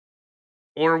here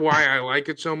or why I like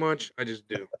it so much. I just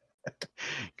do.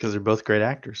 Because they're both great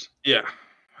actors. Yeah.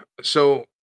 So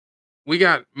we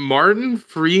got Martin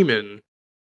Freeman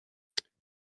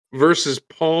versus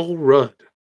Paul Rudd.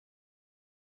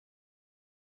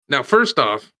 Now, first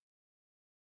off,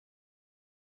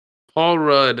 Paul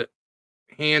Rudd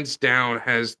hands down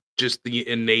has just the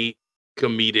innate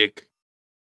comedic,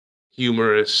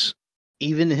 humorous,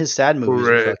 Even his sad movies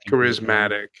are fucking great, man.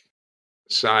 charismatic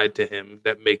side to him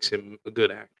that makes him a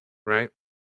good actor, right?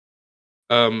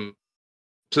 Um,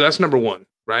 so that's number one,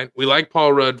 right? We like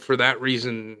Paul Rudd for that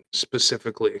reason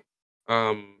specifically.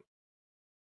 Um,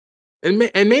 and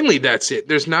mainly that's it.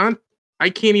 There's not I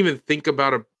can't even think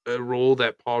about a role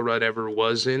that Paul Rudd ever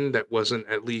was in that wasn't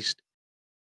at least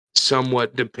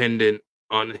somewhat dependent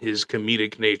on his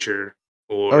comedic nature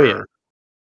Oh yeah,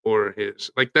 or his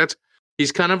like that's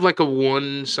he's kind of like a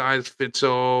one size fits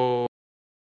all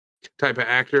type of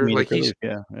actor. Like comedic relief.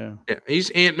 Yeah, yeah. he's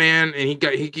Ant-Man and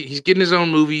he's getting his own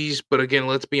movies, but again,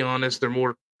 let's be honest, they're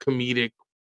more comedic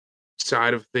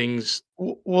side of things.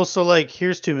 Well, so like,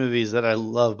 here's two movies that I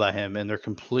love by him, and they're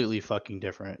completely fucking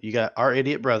different. You got Our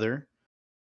Idiot Brother,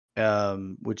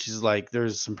 which is like,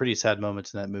 there's some pretty sad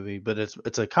moments in that movie, but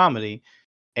it's a comedy,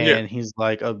 Yeah. and he's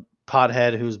like a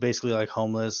pothead who's basically like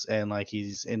homeless, and like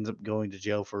he's ends up going to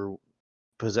jail for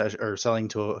possession or selling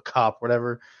to a cop,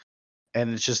 whatever. And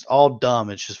it's just all dumb.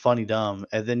 It's just funny dumb.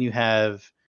 And then you have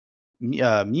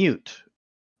Mute,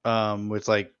 with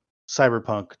like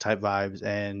cyberpunk type vibes,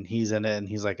 and he's in it, and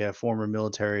he's like a former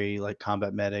military like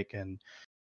combat medic, and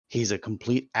he's a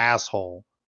complete asshole,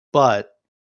 but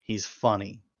he's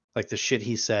funny. Like the shit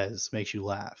he says makes you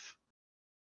laugh.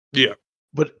 Yeah.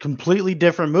 But completely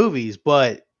different movies,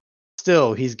 but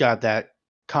still he's got that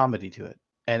comedy to it.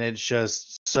 And it's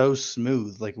just so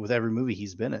smooth, like with every movie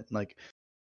he's been in. Like,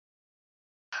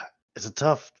 it's a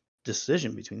tough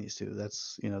decision between these two.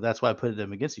 That's why I put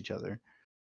them against each other.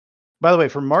 By the way,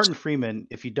 for Martin Freeman,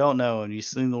 if you don't know and you've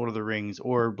seen Lord of the Rings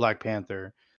or Black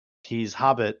Panther, he's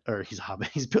Hobbit, or he's Hobbit.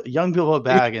 He's young Bilbo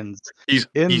Baggins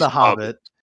in He's The Hobbit. Hobbit.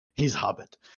 He's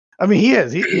Hobbit. I mean, he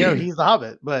is. He's the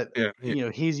Hobbit, but Yeah,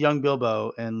 he's young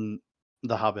Bilbo in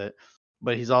The Hobbit.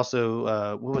 But he's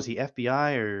also what was he,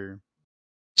 FBI or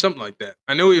something like that.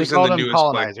 I know he they was in the called him newest Black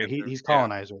colonizer. Panther. He's Yeah,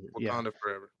 colonizer. Yeah. Wakanda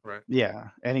Forever, right? Yeah,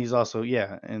 and he's also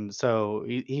and so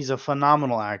he's a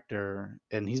phenomenal actor,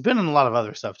 and he's been in a lot of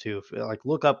other stuff too. Like,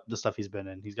 look up the stuff he's been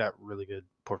in. He's got really good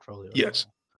portfolio as Yes.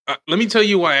 well. Let me tell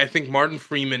you why I think Martin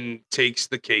Freeman takes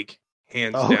the cake,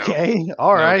 hands down. Okay,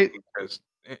 all No, right, because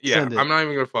yeah, send it. I'm not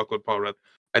even gonna fuck with Paul Rudd.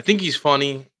 I think he's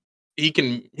funny. He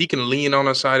can lean on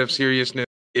a side of seriousness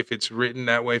if it's written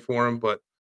that way for him, but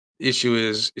the issue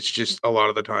is it's just a lot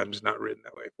of the times not written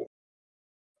that way for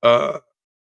him.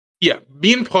 Yeah,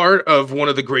 being part of one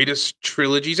of the greatest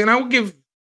trilogies, and I will give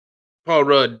Paul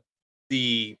Rudd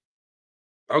the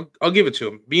I'll give it to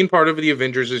him. Being part of the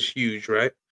Avengers is huge,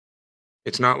 right?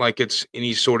 It's not like it's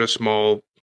any sort of small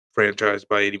franchise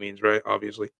by any means, right?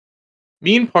 Obviously.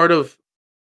 Being part of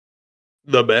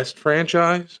the best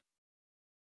franchise,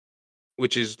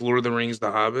 which is Lord of the Rings,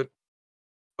 The Hobbit,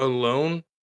 alone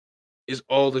is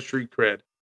all the street cred.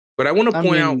 But I want to I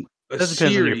point out mean, a that depends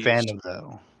on your series. fandom,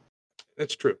 though.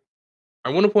 That's true. I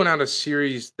want to point out a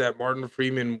series that Martin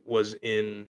Freeman was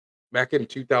in back in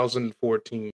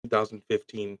 2014,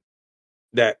 2015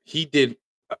 that he did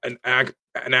an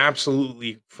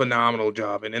absolutely phenomenal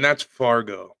job in, and that's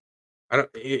Fargo. I don't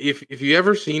if you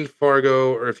ever seen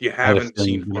Fargo or if you I had a haven't feeling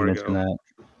seen you were going to mention Fargo,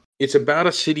 that. it's about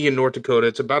a city in North Dakota.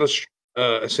 It's about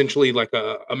essentially like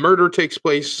a murder takes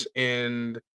place,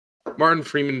 and Martin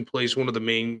Freeman plays one of the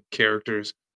main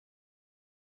characters.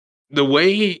 The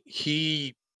way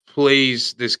he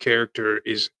plays this character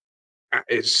is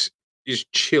is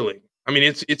chilling. I mean,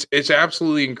 it's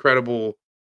absolutely incredible,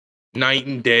 night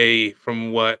and day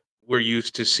from what we're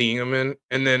used to seeing him in.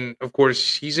 And then, of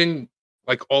course, he's in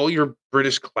like all your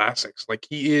British classics. Like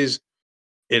he is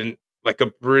in like a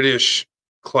British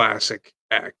classic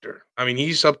actor. I mean,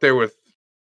 he's up there with,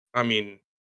 I mean,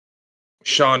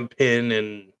 Sean Penn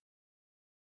and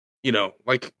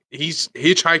like he's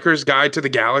Hitchhiker's Guide to the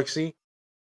Galaxy.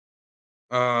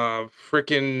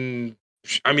 Freaking,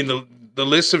 I mean the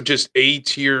list of just A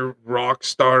tier rock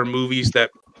star movies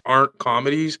that aren't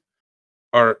comedies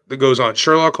are that goes on.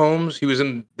 Sherlock Holmes. He was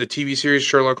in the TV series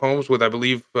Sherlock Holmes with I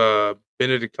believe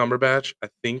Benedict Cumberbatch. I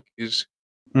think is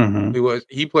Mm-hmm. he was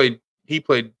he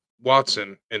played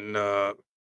Watson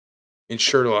in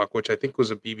Sherlock, which I think was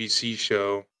a BBC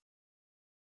show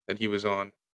that he was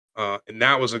on, and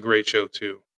that was a great show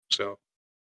too. So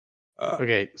uh,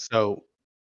 Okay, so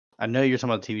I know you're talking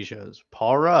about TV shows.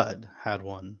 Paul Rudd had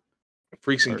one,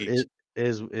 Freaks and or Geeks.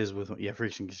 is with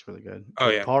Freaking is really good. Oh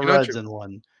But yeah, Paul you're not Rudd's sure. in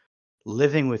one,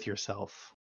 Living with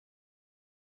Yourself.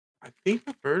 I think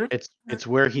I've heard of that. It's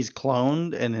where he's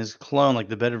cloned, and his clone, like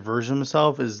the better version of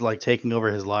himself, is like taking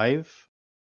over his life.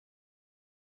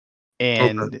 Okay.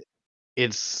 And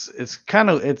it's kind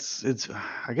of it's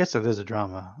I guess it is a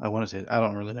drama. I want to say I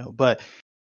don't really know, but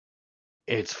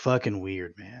it's fucking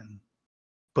weird, man.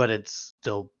 But it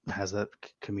still has that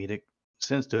comedic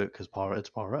sense to it because it's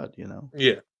Paul Rudd, you know.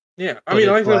 Yeah, yeah. I But mean,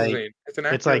 like I was saying, it's an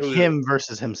it's actor like who him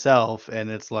versus himself, and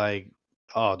it's like,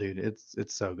 oh, dude, it's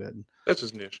so good. that's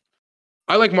his niche.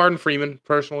 I like Martin Freeman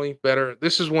personally better.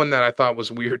 This is one that I thought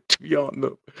was weird to be on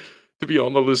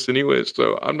the list anyways,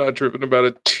 so I'm not tripping about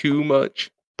it too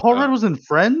much. Paul Uh, Rudd was in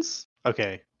Friends.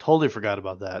 Okay, totally forgot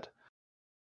about that.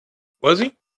 was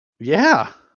he?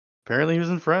 Yeah, apparently he was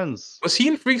in Friends. Was he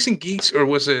in Freaks and Geeks, or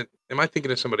was it? Am I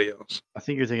thinking of somebody else? I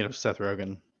think you're thinking of Seth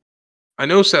Rogen. I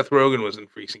know Seth Rogen was in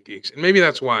Freaks and Geeks, and maybe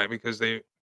that's why because I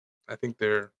think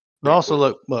they're But pretty also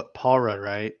close, look, Paul Rudd,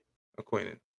 right?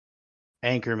 acquainted.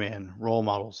 Anchorman, role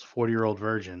models, 40-year-old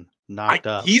virgin, knocked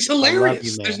up. He's I love you,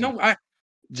 hilarious. There's man. no, he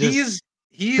Just is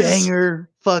he's banger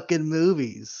fucking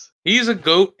movies. he's a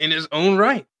goat in his own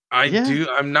right. Yeah.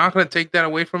 I'm not going to take that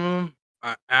away from him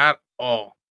at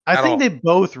all. I At think all. they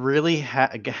both really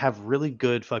have really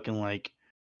good fucking like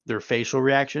their facial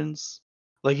reactions.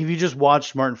 Like if you just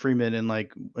watch Martin Freeman and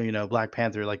like Black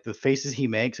Panther, like the faces he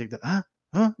makes, like the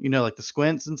like the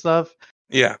squints and stuff,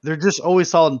 Yeah. they're just always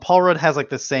solid. And Paul Rudd has like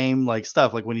the same like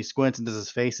stuff, like when he squints and does his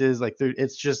faces, like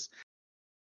it's just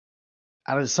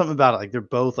I don't know, something about it. Like they're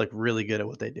both like really good at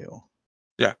what they do,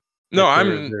 Yeah. No, like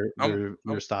their I'm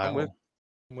with style.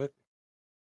 I'm with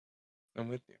I'm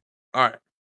with you. All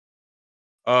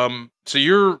right. So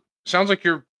you're sounds like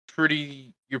you're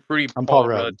pretty I'm Paul Paul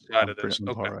Rudd. Rudd side of this. I'm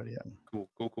Paul Okay. Rudd. Yeah. Cool.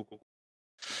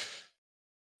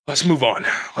 Let's move on.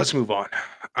 Let's move on. So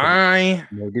I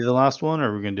maybe the last one,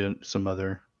 or we're gonna do some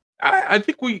other. I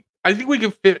think we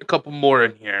can fit a couple more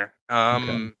in here.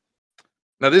 Okay.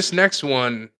 Now this next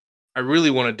one I really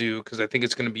want to do because I think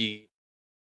it's going to be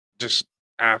just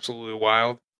absolutely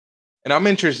wild, and I'm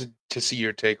interested to see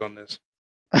your take on this.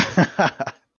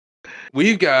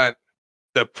 We got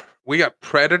we got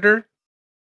Predator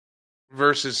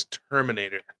versus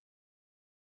Terminator.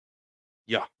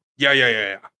 Yeah,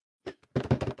 yeah.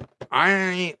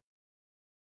 I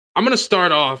I'm gonna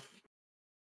start off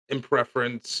in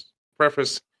preface.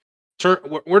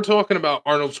 We're talking about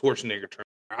Arnold Schwarzenegger. Terminator.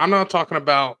 I'm not talking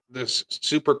about this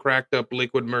super cracked up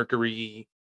liquid mercury,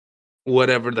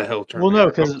 whatever the hell Well, no,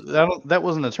 Terminator. because that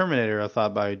wasn't a Terminator. I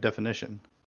thought by definition.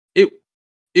 It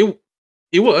it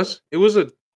it was it was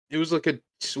like a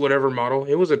whatever model.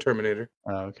 It was a Terminator.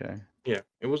 Oh, okay. Yeah,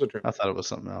 it was a I Terminator. thought it was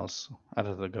something else. I'd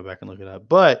have to go back and look it up.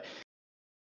 But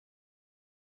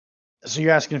so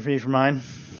you're asking for me for mine?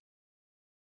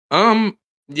 Um,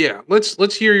 yeah.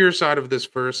 Let's hear your side of this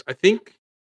first. I think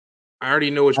I already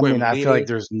know which I way mean, I'm I feel like leaning.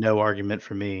 there's no argument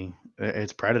for me.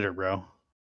 It's Predator, bro,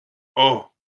 Oh,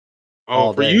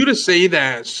 all for day, you to say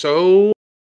that so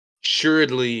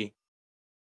assuredly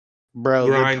bro. The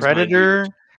grinds my gears. Predator.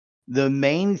 The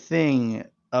main thing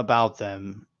about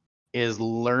them is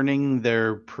learning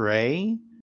their prey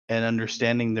and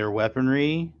understanding their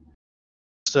weaponry.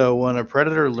 So when a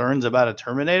Predator learns about a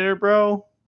Terminator, bro,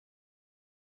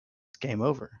 it's game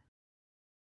over.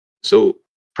 So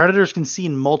Predators can see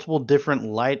in multiple different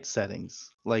light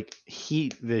settings, like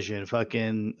heat vision,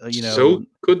 fucking, so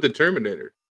could the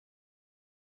Terminator.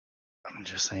 I'm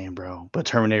just saying, bro. But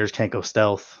Terminators can't go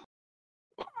stealth.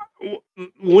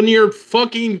 When you're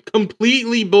fucking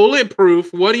completely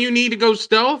bulletproof, what do you need to go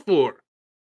stealth for?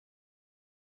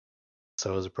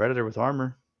 So is a Predator with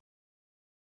armor.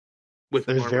 With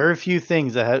There's armor. very few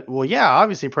things well, yeah,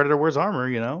 obviously Predator wears armor,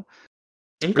 There's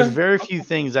Okay. very few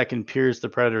things that can pierce the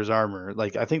Predator's armor.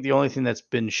 Like, I think the only thing that's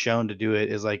been shown to do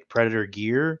it is like Predator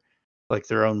gear, like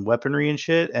their own weaponry and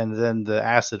shit, and then the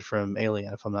acid from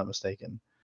Alien, if I'm not mistaken.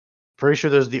 Pretty sure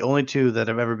those are the only two that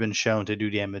have ever been shown to do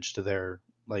damage to their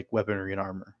like weaponry and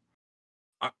armor.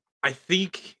 I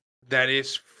think that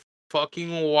is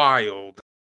fucking wild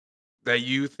that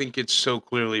you think it's so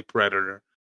clearly Predator.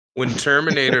 When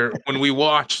Terminator, when we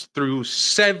watched through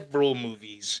several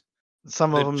movies,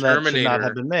 Some of the them that should not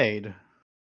have Terminator, been made.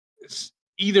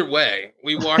 either way,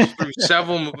 we watched through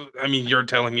several. I mean, you're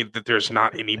telling me that there's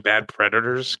not any bad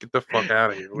Predators? Get the fuck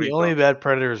out of here. What are The you only talking bad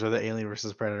Predators are the Alien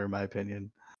versus Predator, in my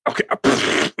opinion. Okay.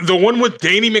 The one with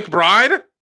Danny McBride?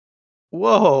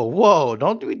 Whoa!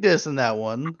 Don't do diss in that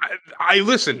one. I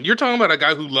listen, you're talking about a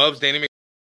guy who loves Danny McBride.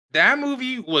 That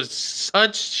movie was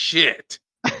such shit.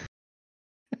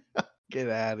 Get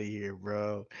out of here,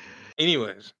 bro.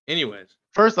 Anyways,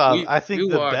 First off, I we think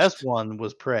the best watched one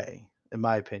was Prey, in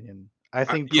my opinion. I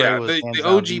think Prey yeah, was the hands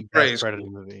down the OG best praise Predator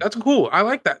cool. movie. That's cool. I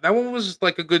like that. That one was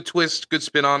like a good twist, good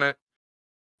spin on it.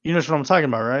 You know what I'm talking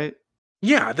about, right?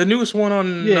 Yeah, the newest one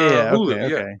on Yeah. Hulu. Okay.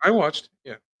 Yeah, Okay. I watched.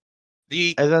 Yeah,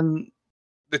 the And then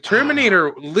The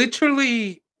Terminator,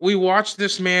 literally, we watched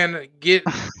this man get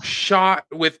shot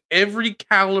with every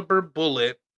caliber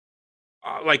bullet,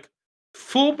 like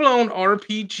full blown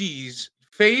RPGs,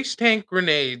 face tank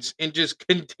grenades, and just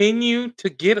continue to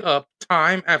get up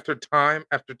time after time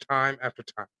after time after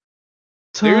time.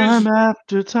 Time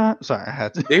after time. Sorry, I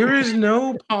had to. There is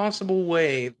no possible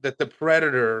way that the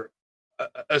Predator,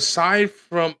 aside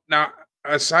from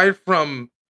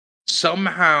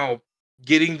somehow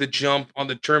getting the jump on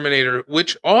the Terminator,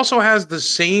 which also has the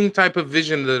same type of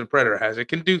vision that the Predator has. It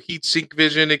can do heat sink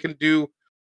vision. It can do,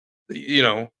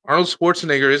 Arnold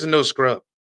Schwarzenegger isn't no scrub.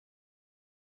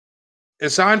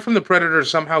 Aside from the Predator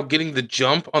somehow getting the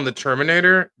jump on the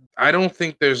Terminator, I don't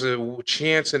think there's a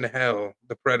chance in hell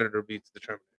the Predator beats the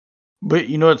Terminator. But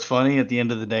you know what's funny? At the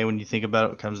end of the day, when you think about it,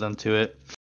 what comes down to it,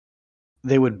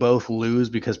 they would both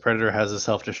lose because Predator has a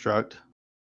self-destruct.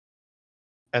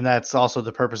 And that's also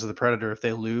the purpose of the Predator. If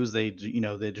they lose, they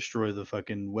destroy the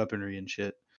fucking weaponry and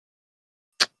shit.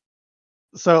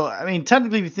 So, I mean,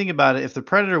 technically, if you think about it, if the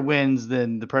Predator wins,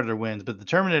 then the Predator wins. But the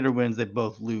Terminator wins, they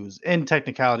both lose in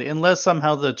technicality, unless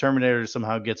somehow the Terminator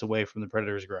somehow gets away from the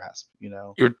Predator's grasp.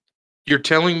 You're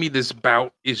telling me this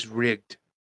bout is rigged?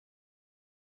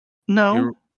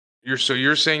 No. You're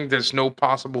saying there's no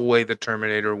possible way the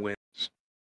Terminator wins?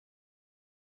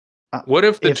 What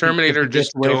if the Terminator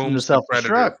just domes the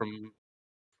Predator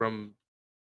from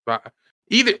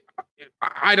either?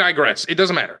 I digress. It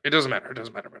doesn't matter. It doesn't matter.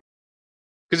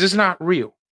 Because it's not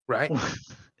real, right?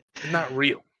 It's not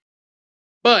real.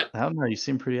 But I don't know. You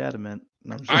seem pretty adamant.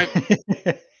 No,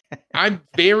 I'm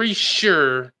very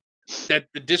sure that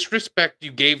the disrespect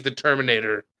you gave the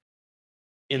Terminator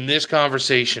in this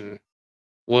conversation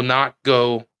will not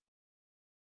go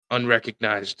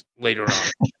unrecognized later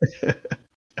on.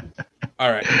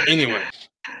 All right. Anyway,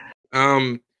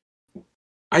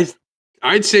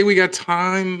 I'd say we got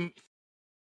time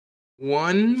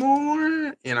one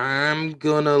more, and I'm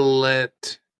gonna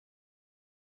let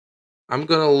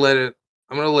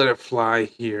it fly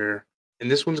here.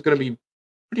 And this one's gonna be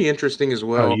pretty interesting as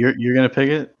well. Oh, you're gonna pick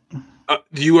it?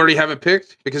 Do you already have it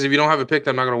picked? Because if you don't have it picked,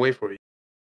 I'm not gonna wait for you.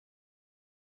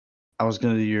 I was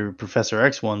gonna do your Professor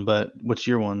X one, but what's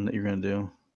your one that you're gonna do?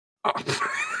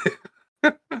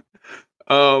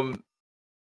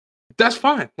 That's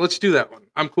fine. Let's do that one.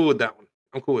 I'm cool with that one.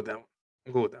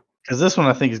 Because this one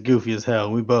I think is goofy as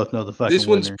hell. We both know the fucking This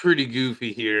one's winner. pretty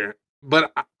goofy here,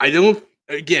 but I don't.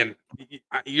 Again,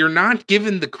 you're not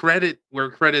given the credit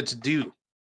where credit's due,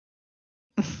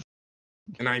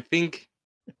 and I think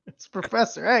it's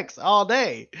Professor X all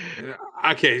day.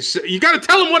 Okay, so you got to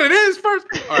tell them what it is first.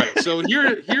 All right, so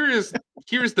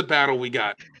here's the battle we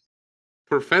got: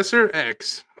 Professor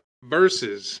X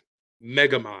versus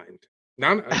Megamind.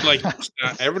 Not like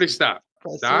everybody stop.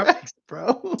 Stop. X,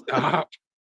 bro.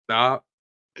 Stop.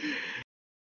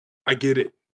 I get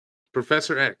it.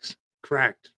 Professor X,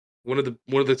 cracked. One of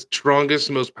the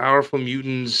strongest, most powerful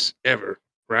mutants ever,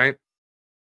 right?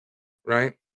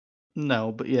 Right?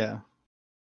 No, but yeah.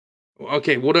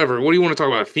 Okay, whatever. What do you want to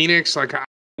talk about? Phoenix? Like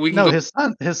we can his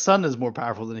son is more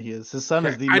powerful than he is. His son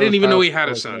is the I didn't even know he had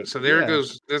a son. So there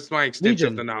goes. That's my extent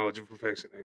of the knowledge of Professor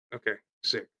X. Okay,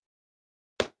 sick.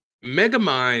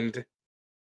 Megamind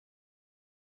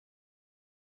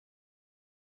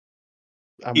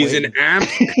is an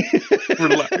absolute.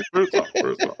 First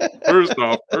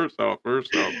off.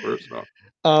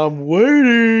 I'm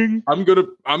waiting. I'm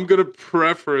gonna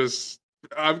preface.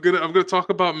 I'm gonna talk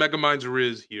about Megamind's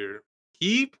Riz here.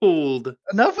 He pulled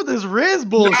enough of this Riz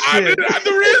bullshit.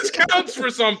 The Riz counts for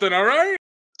something, all right?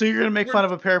 So you're gonna make fun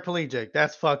of a paraplegic?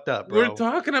 That's fucked up, bro. We're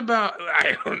talking about.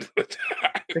 I don't know.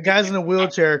 The guy's in a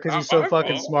wheelchair because he's so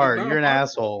fucking smart. You're an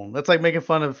asshole. That's like making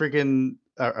fun of freaking.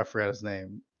 I forgot his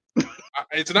name.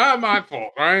 It's not my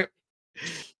fault, right?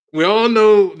 We all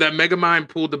know that Megamind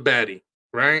pulled the baddie,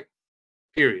 right?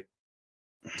 Period.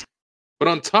 But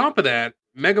on top of that,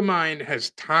 Megamind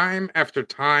has time after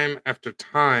time after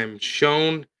time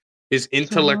shown his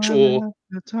intellectual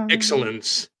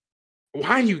excellence.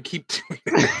 Why do you keep doing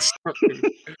this?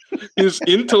 His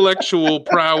intellectual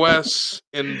prowess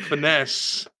and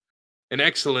finesse and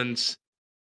excellence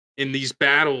in these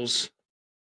battles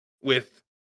with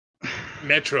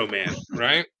Metro Man,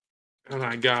 right? Oh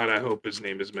my god, I hope his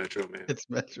name is Metro Man. It's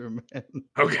Metro Man.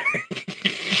 Okay.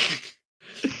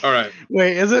 All right.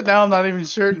 Wait, is it now? I'm not even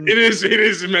certain. It is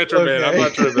Metro Man. I'm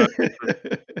not sure about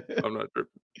it. I'm not sure.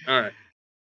 All right.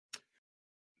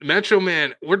 Metro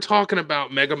Man, we're talking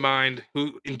about Megamind,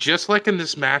 who, just like in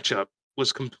this matchup,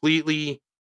 was completely,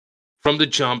 from the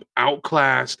jump,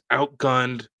 outclassed,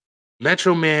 outgunned.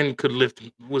 Metro Man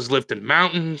was lifting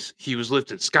mountains. He was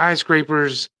lifting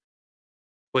skyscrapers.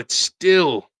 but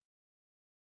still,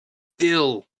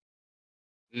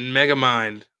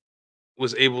 Megamind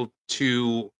was able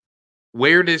to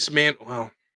wear this man.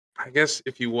 Well, I guess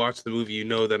if you watch the movie, you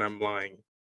know that I'm lying.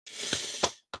 So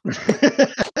you just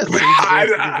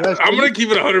answered the I'm question. gonna keep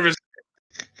it 100%.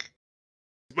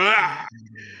 But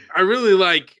I really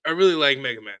like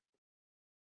Mega Man.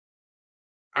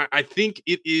 I think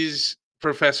it is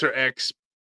Professor X,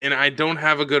 and I don't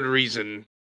have a good reason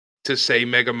to say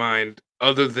Megamind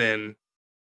other than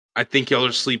I think y'all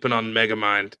are sleeping on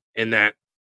Megamind in that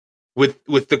with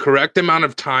the correct amount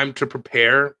of time to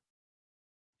prepare,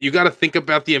 you got to think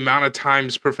about the amount of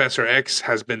times Professor X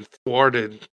has been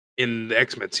thwarted in the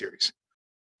X-Men series,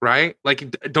 right? Like,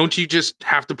 don't you just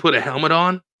have to put a helmet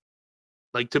on,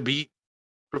 like, to beat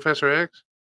Professor X?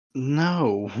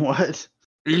 No, what?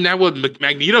 Isn't that what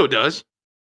Magneto does?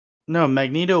 No,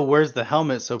 Magneto wears the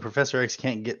helmet so Professor X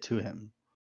can't get to him.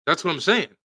 That's what I'm saying.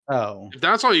 Oh. If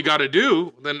that's all you got to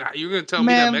do, then you're gonna tell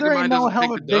me that Man, there ain't Megamind no doesn't take the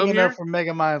helmet big dub enough here? for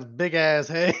Megamind's big ass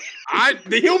head.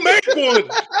 He'll make one.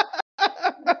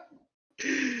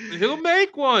 He'll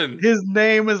make one. His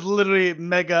name is literally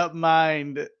Mega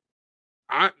Mind.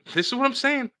 This is what I'm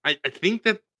saying. I think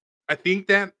that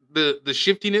the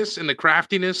shiftiness and the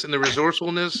craftiness and the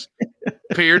resourcefulness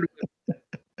paired with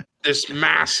this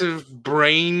massive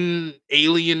brain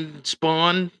alien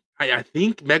spawn, I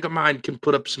think Megamind can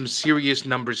put up some serious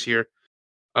numbers here.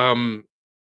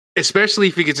 Especially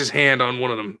if he gets his hand on one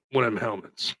of them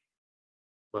helmets.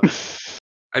 But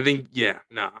I think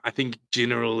I think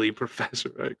generally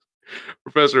Professor X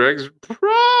is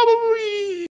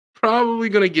probably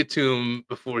gonna get to him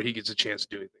before he gets a chance to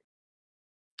do anything.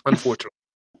 Unfortunately.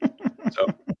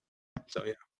 So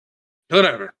yeah.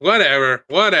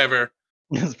 Whatever.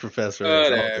 It's Professor X all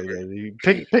day, Whatever. baby.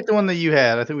 Pick the one that you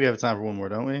had. I think we have time for one more,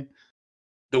 don't we?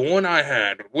 The one I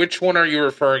had. Which one are you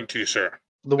referring to, sir?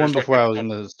 The one There's like before I was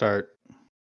gonna start.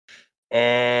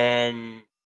 um.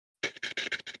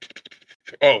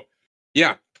 Oh,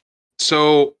 yeah.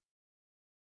 So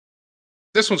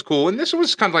this one's cool, and this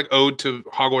was kind of like ode to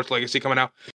Hogwarts Legacy coming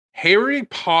out. Harry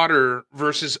Potter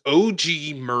versus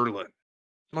OG Merlin.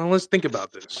 Well, let's think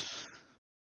about this.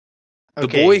 The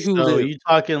Okay, boy who so lived. you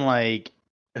talking like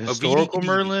A VD historical Keevy.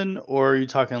 Merlin, or are you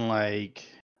talking like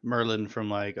Merlin from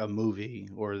like a movie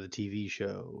or the TV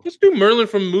show? Let's do Merlin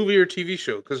from movie or TV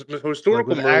show because Like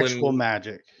historical with actual Merlin.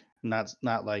 magic, not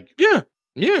like Yeah,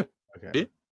 yeah, okay.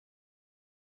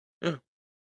 yeah, yeah,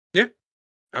 yeah.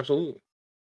 Absolutely.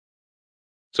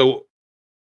 So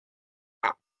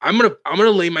I, I'm gonna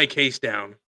lay my case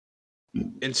down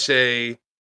and say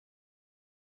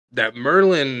that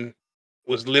Merlin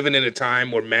was living in a time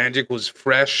where magic was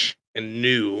fresh and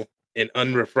new and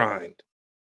unrefined,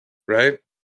 right?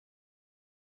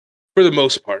 For the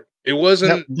most part, it That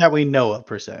wasn't that we know of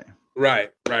per se.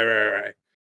 right.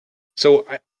 So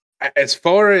as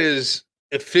far as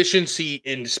efficiency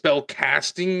in spell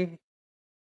casting,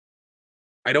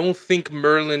 I don't think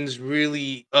Merlin's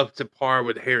really up to par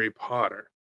with Harry Potter.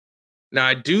 Now,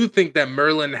 I do think that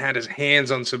Merlin had his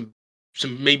hands on some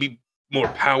maybe more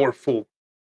powerful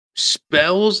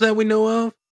spells that we know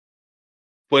of.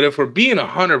 But if we're being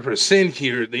 100%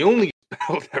 here, the only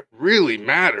spell that really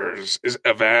matters is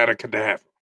Avada Kedavra.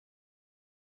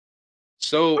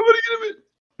 So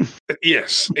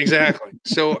yes, exactly.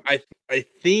 So I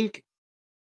think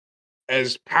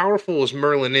as powerful as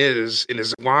Merlin is and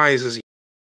as wise as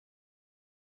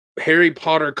Harry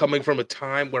Potter coming from a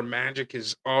time where magic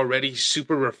is already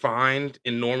super refined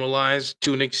and normalized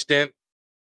to an extent,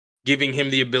 giving him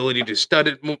the ability to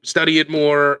study it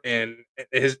more and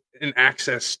his and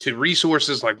access to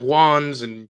resources like wands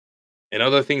and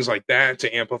other things like that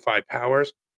to amplify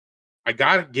powers. I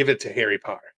gotta give it to Harry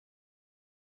Potter.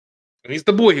 And he's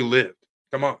the boy who lived.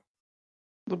 Come on.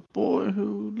 The boy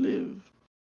who lived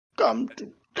come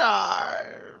to die.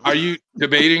 Are you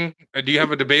debating? Do you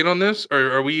have a debate on this,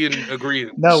 or are we in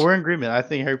agreement? No, we're in agreement. I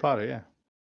think Harry Potter. Yeah.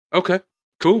 Okay,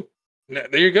 cool.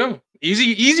 There you go.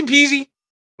 Easy peasy,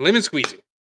 lemon squeezy.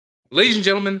 Ladies and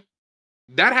gentlemen,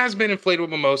 that has been Inflatable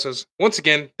Mimosas. Once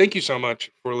again, thank you so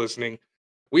much for listening.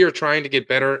 We are trying to get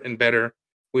better and better.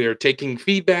 We are taking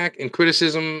feedback and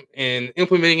criticism and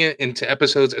implementing it into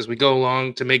episodes as we go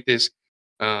along to make this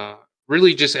uh,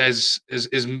 really just as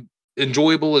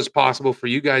enjoyable as possible for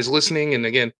you guys listening. And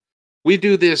again, we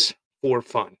do this for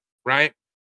fun, right?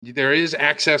 There is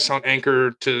access on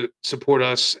Anchor to support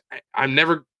us. I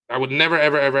would never,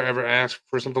 ever ask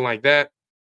for something like that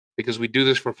because we do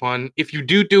this for fun. If you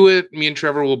do it, me and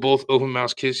Trevor will both open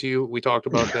mouse kiss you. We talked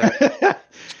about that.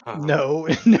 No,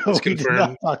 It's we did not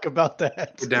confirmed. talk about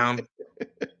that. We're down.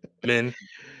 Men.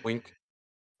 Wink.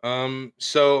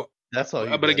 So That's all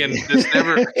you But got. again, this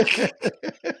never.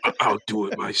 I'll do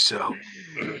it myself.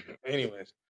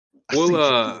 Anyways, I we'll think you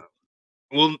do.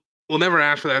 we'll we'll never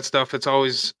ask for that stuff. It's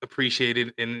always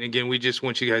appreciated. And again, we just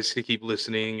want you guys to keep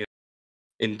listening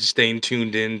and staying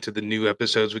tuned in to the new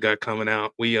episodes we got coming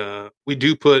out. We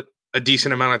do put a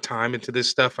decent amount of time into this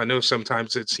stuff. I know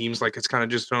sometimes it seems like it's kind of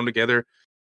just thrown together.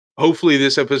 Hopefully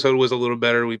this episode was a little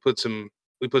better. We put some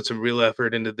real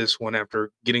effort into this one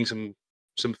after getting some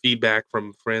feedback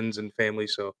from friends and family.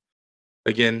 So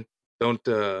again, don't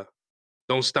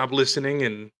don't stop listening,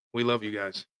 and we love you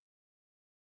guys.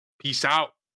 Peace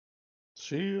out.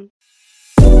 See you.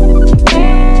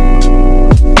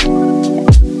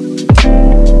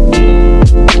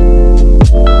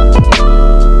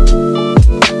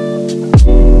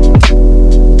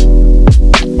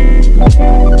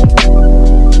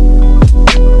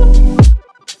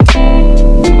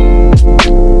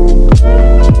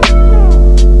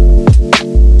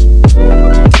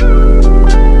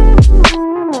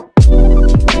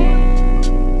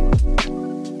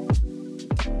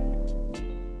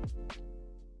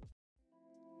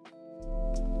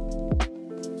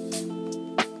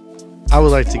 I would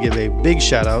like to give a big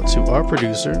shout out to our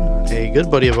producer, a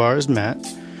good buddy of ours, Matt.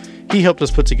 He helped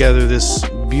us put together this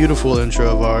beautiful intro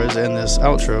of ours and this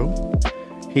outro.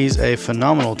 He's a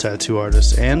phenomenal tattoo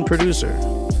artist and producer.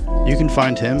 You can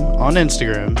find him on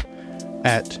Instagram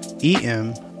at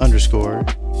EM_ELLIOTT.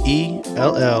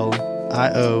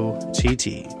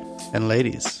 And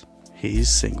ladies, he's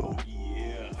single.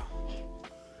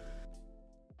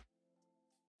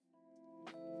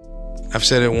 I've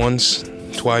said it once,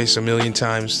 twice, a million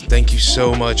times. Thank you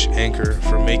so much, Anchor,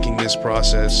 for making this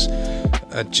process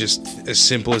just as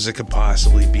simple as it could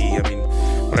possibly be. I mean,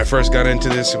 when I first got into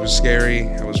this, it was scary.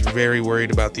 I was very worried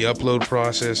about the upload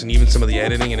process, and even some of the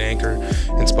editing, and Anchor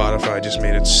and Spotify just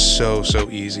made it so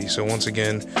easy. So once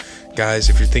again, guys,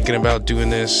 if you're thinking about doing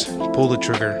this, pull the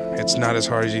trigger. It's not as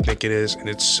hard as you think it is, and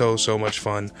it's so much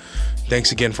fun.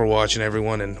 Thanks again for watching,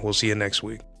 everyone, and we'll see you next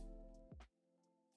week.